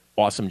another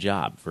awesome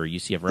job for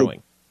UCF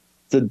rowing.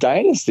 It's a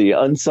dynasty,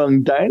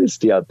 unsung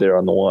dynasty out there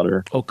on the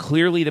water. Oh,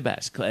 clearly the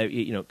best.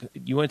 You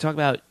want to talk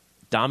about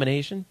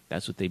domination?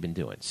 That's what they've been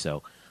doing.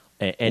 So,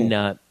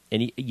 and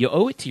you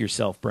owe it to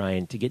yourself,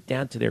 Brian, to get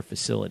down to their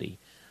facility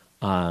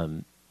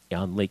on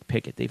Lake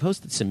Pickett. They've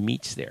hosted some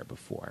meets there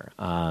before.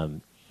 I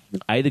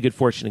had the good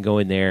fortune to go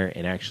in there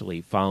and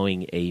actually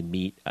following a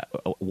meet,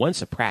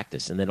 once a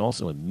practice and then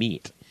also a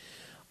meet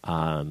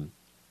on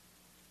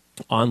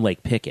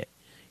Lake Pickett.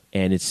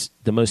 And it's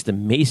the most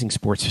amazing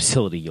sports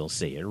facility you'll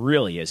see. It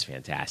really is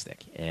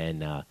fantastic.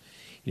 And,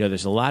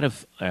 there's a lot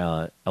of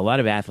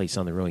athletes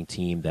on the rowing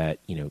team that,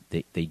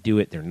 they do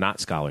it. They're not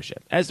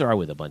scholarship, as there are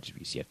with a bunch of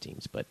UCF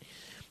teams. But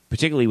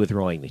particularly with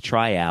rowing, they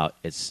try out.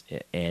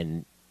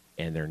 And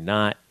they're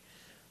not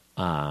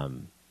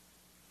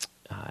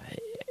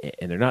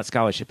and they're not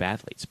scholarship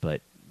athletes,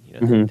 but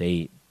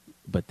they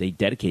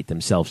dedicate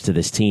themselves to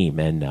this team,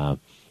 and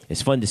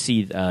it's fun to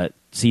see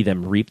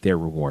them reap their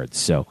rewards.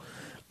 So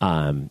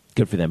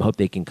good for them. Hope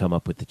they can come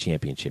up with the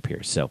championship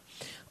here. So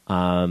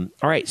all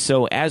right.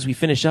 So as we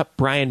finish up,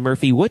 Brian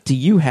Murphy, what do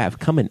you have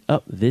coming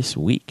up this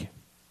week?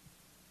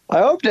 I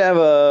hope to have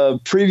a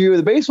preview of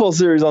the baseball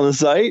series on the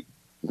site.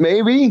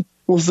 Maybe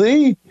we'll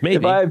see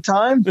if I have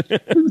time.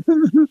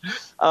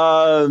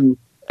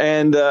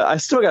 And I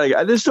still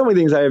there's so many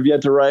things I have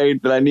yet to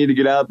write that I need to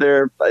get out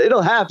there.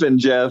 It'll happen,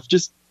 Jeff.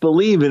 Just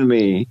believe in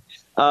me.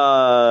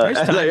 There's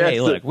time. Hey,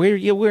 look,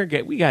 we're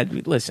good. We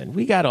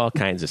got all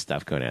kinds of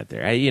stuff going out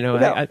there.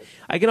 I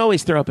can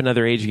always throw up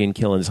another Adrian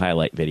Killens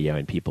highlight video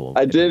and people.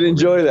 I did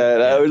enjoy that.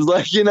 Yeah. I was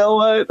like, you know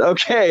what?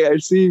 Okay, I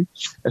see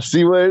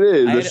what it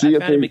is. I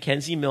found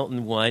Mackenzie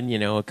Milton one.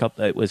 A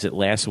couple. Was it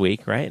last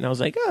week, right? And I was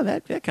like, oh,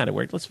 that kind of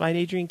worked. Let's find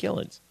Adrian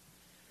Killens.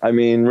 I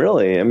mean,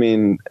 really. I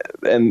mean,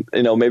 and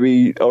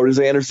maybe Otis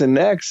Anderson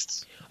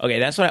next. Okay,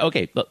 that's what.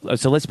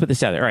 So let's put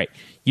this out there. All right,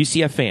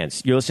 UCF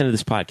fans, you're listening to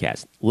this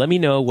podcast. Let me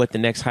know what the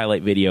next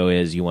highlight video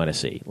is you want to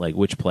see, like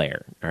which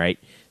player. All right,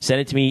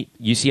 send it to me,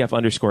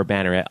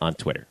 UCF_Banneret on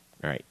Twitter.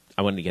 All right,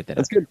 I wanted to get that.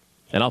 That's good,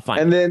 and I'll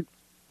find. And then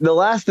the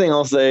last thing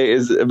I'll say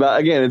is about,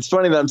 again, it's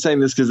funny that I'm saying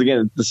this because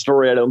again, it's the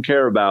story I don't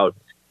care about.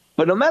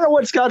 But no matter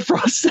what Scott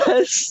Frost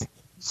says,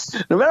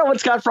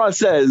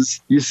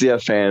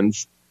 UCF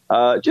fans.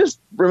 Just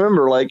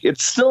remember,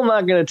 it's still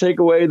not going to take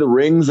away the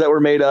rings that were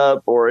made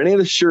up, or any of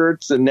the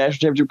shirts and national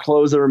championship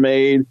clothes that were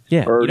made.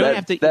 Yeah, you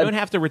don't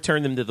have to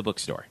return them to the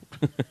bookstore.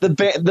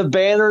 the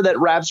banner that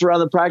wraps around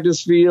the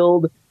practice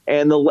field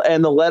and the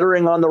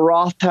lettering on the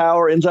Roth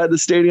Tower inside the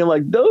stadium,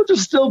 those will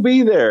still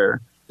be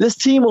there. This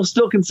team will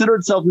still consider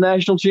itself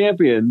national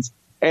champions,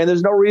 and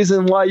there's no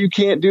reason why you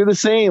can't do the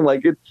same.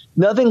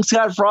 Nothing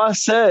Scott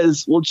Frost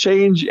says will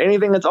change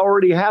anything that's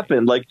already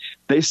happened.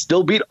 They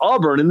still beat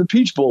Auburn in the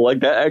Peach Bowl.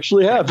 That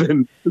actually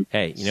happened.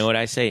 Hey, you know what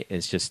I say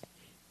is just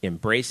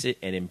embrace it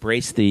and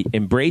embrace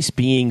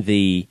being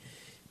the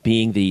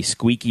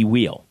squeaky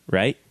wheel,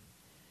 right?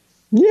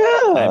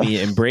 Yeah. I mean,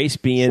 embrace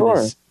being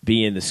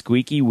the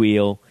squeaky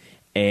wheel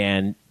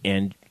and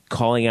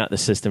calling out the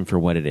system for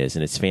what it is,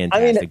 and it's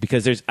fantastic.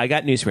 Because I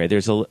got news for you.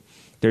 There's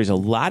a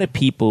lot of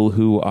people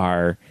who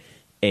are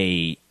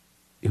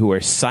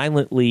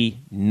silently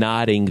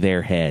nodding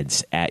their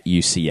heads at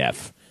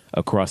UCF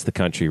across the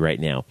country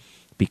right now,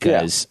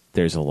 because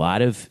there's a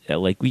lot of,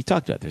 like we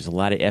talked about, there's a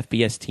lot of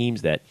FBS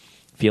teams that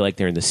feel like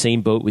they're in the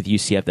same boat with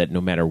UCF, that no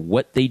matter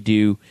what they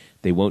do,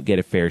 they won't get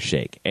a fair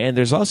shake. And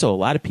there's also a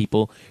lot of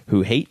people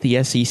who hate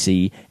the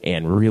SEC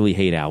and really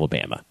hate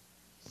Alabama.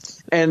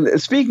 And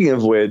speaking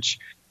of which,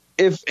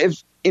 if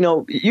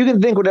you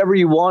can think whatever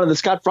you want of the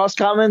Scott Frost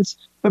comments,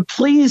 but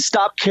please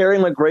stop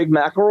caring what Greg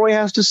McElroy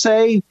has to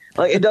say.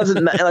 It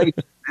doesn't matter.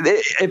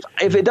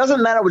 If it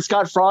doesn't matter what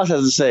Scott Frost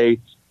has to say,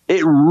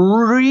 it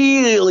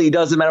really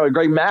doesn't matter what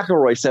Greg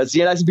McElroy says.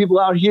 I see people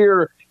out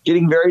here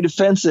getting very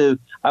defensive.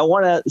 I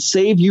want to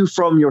save you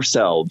from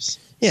yourselves.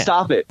 Yeah.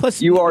 Stop it.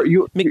 Plus,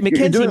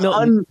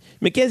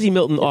 Mackenzie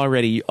Milton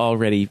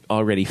already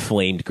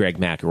flamed Greg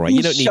McElroy.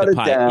 You don't need to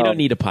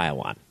pile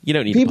on. You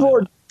don't need to pile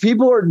on.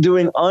 People are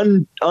doing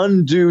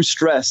undue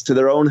stress to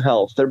their own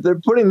health. They're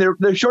shortening their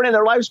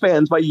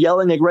lifespans by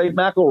yelling at Greg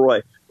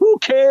McElroy. Who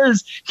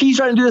cares? He's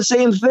trying to do the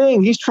same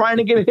thing. He's trying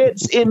to get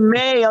hits in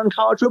May on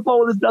college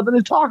football. There's nothing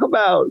to talk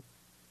about.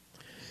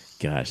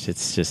 Gosh,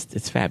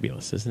 it's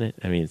fabulous, isn't it?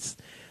 I mean,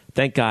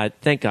 thank God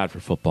for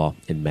football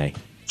in May.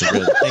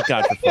 Thank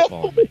God for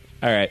football in May.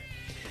 All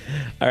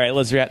right.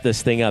 Let's wrap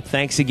this thing up.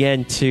 Thanks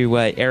again to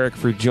Eric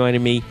for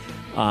joining me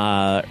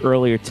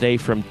earlier today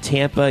from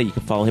Tampa. You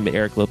can follow him at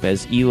Eric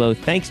Lopez Elo.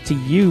 Thanks to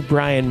you,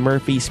 Brian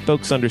Murphy,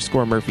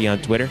 Spokes_Murphy on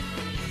Twitter.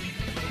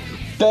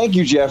 Thank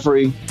you,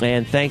 Jeffrey.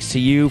 And thanks to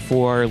you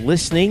for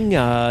listening.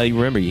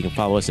 Remember, you can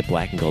follow us at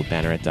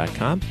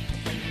blackandgoldbanneret.com.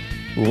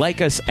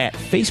 Like us at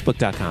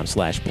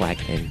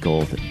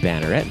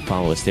facebook.com/blackandgoldbanneret.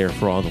 Follow us there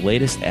for all the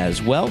latest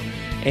as well.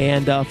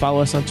 And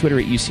follow us on Twitter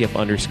at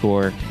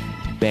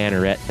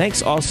UCF_Banneret.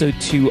 Thanks also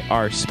to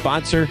our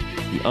sponsor,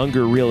 the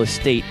Unger Real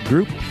Estate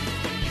Group.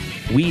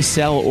 We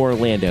Sell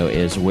Orlando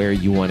is where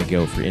you want to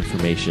go for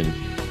information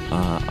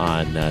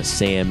on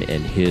Sam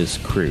and his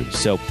crew.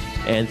 So,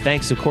 and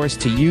thanks, of course,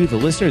 to you, the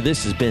listener.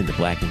 This has been the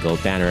Black and Gold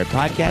Banneret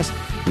Podcast.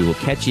 We will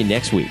catch you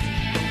next week.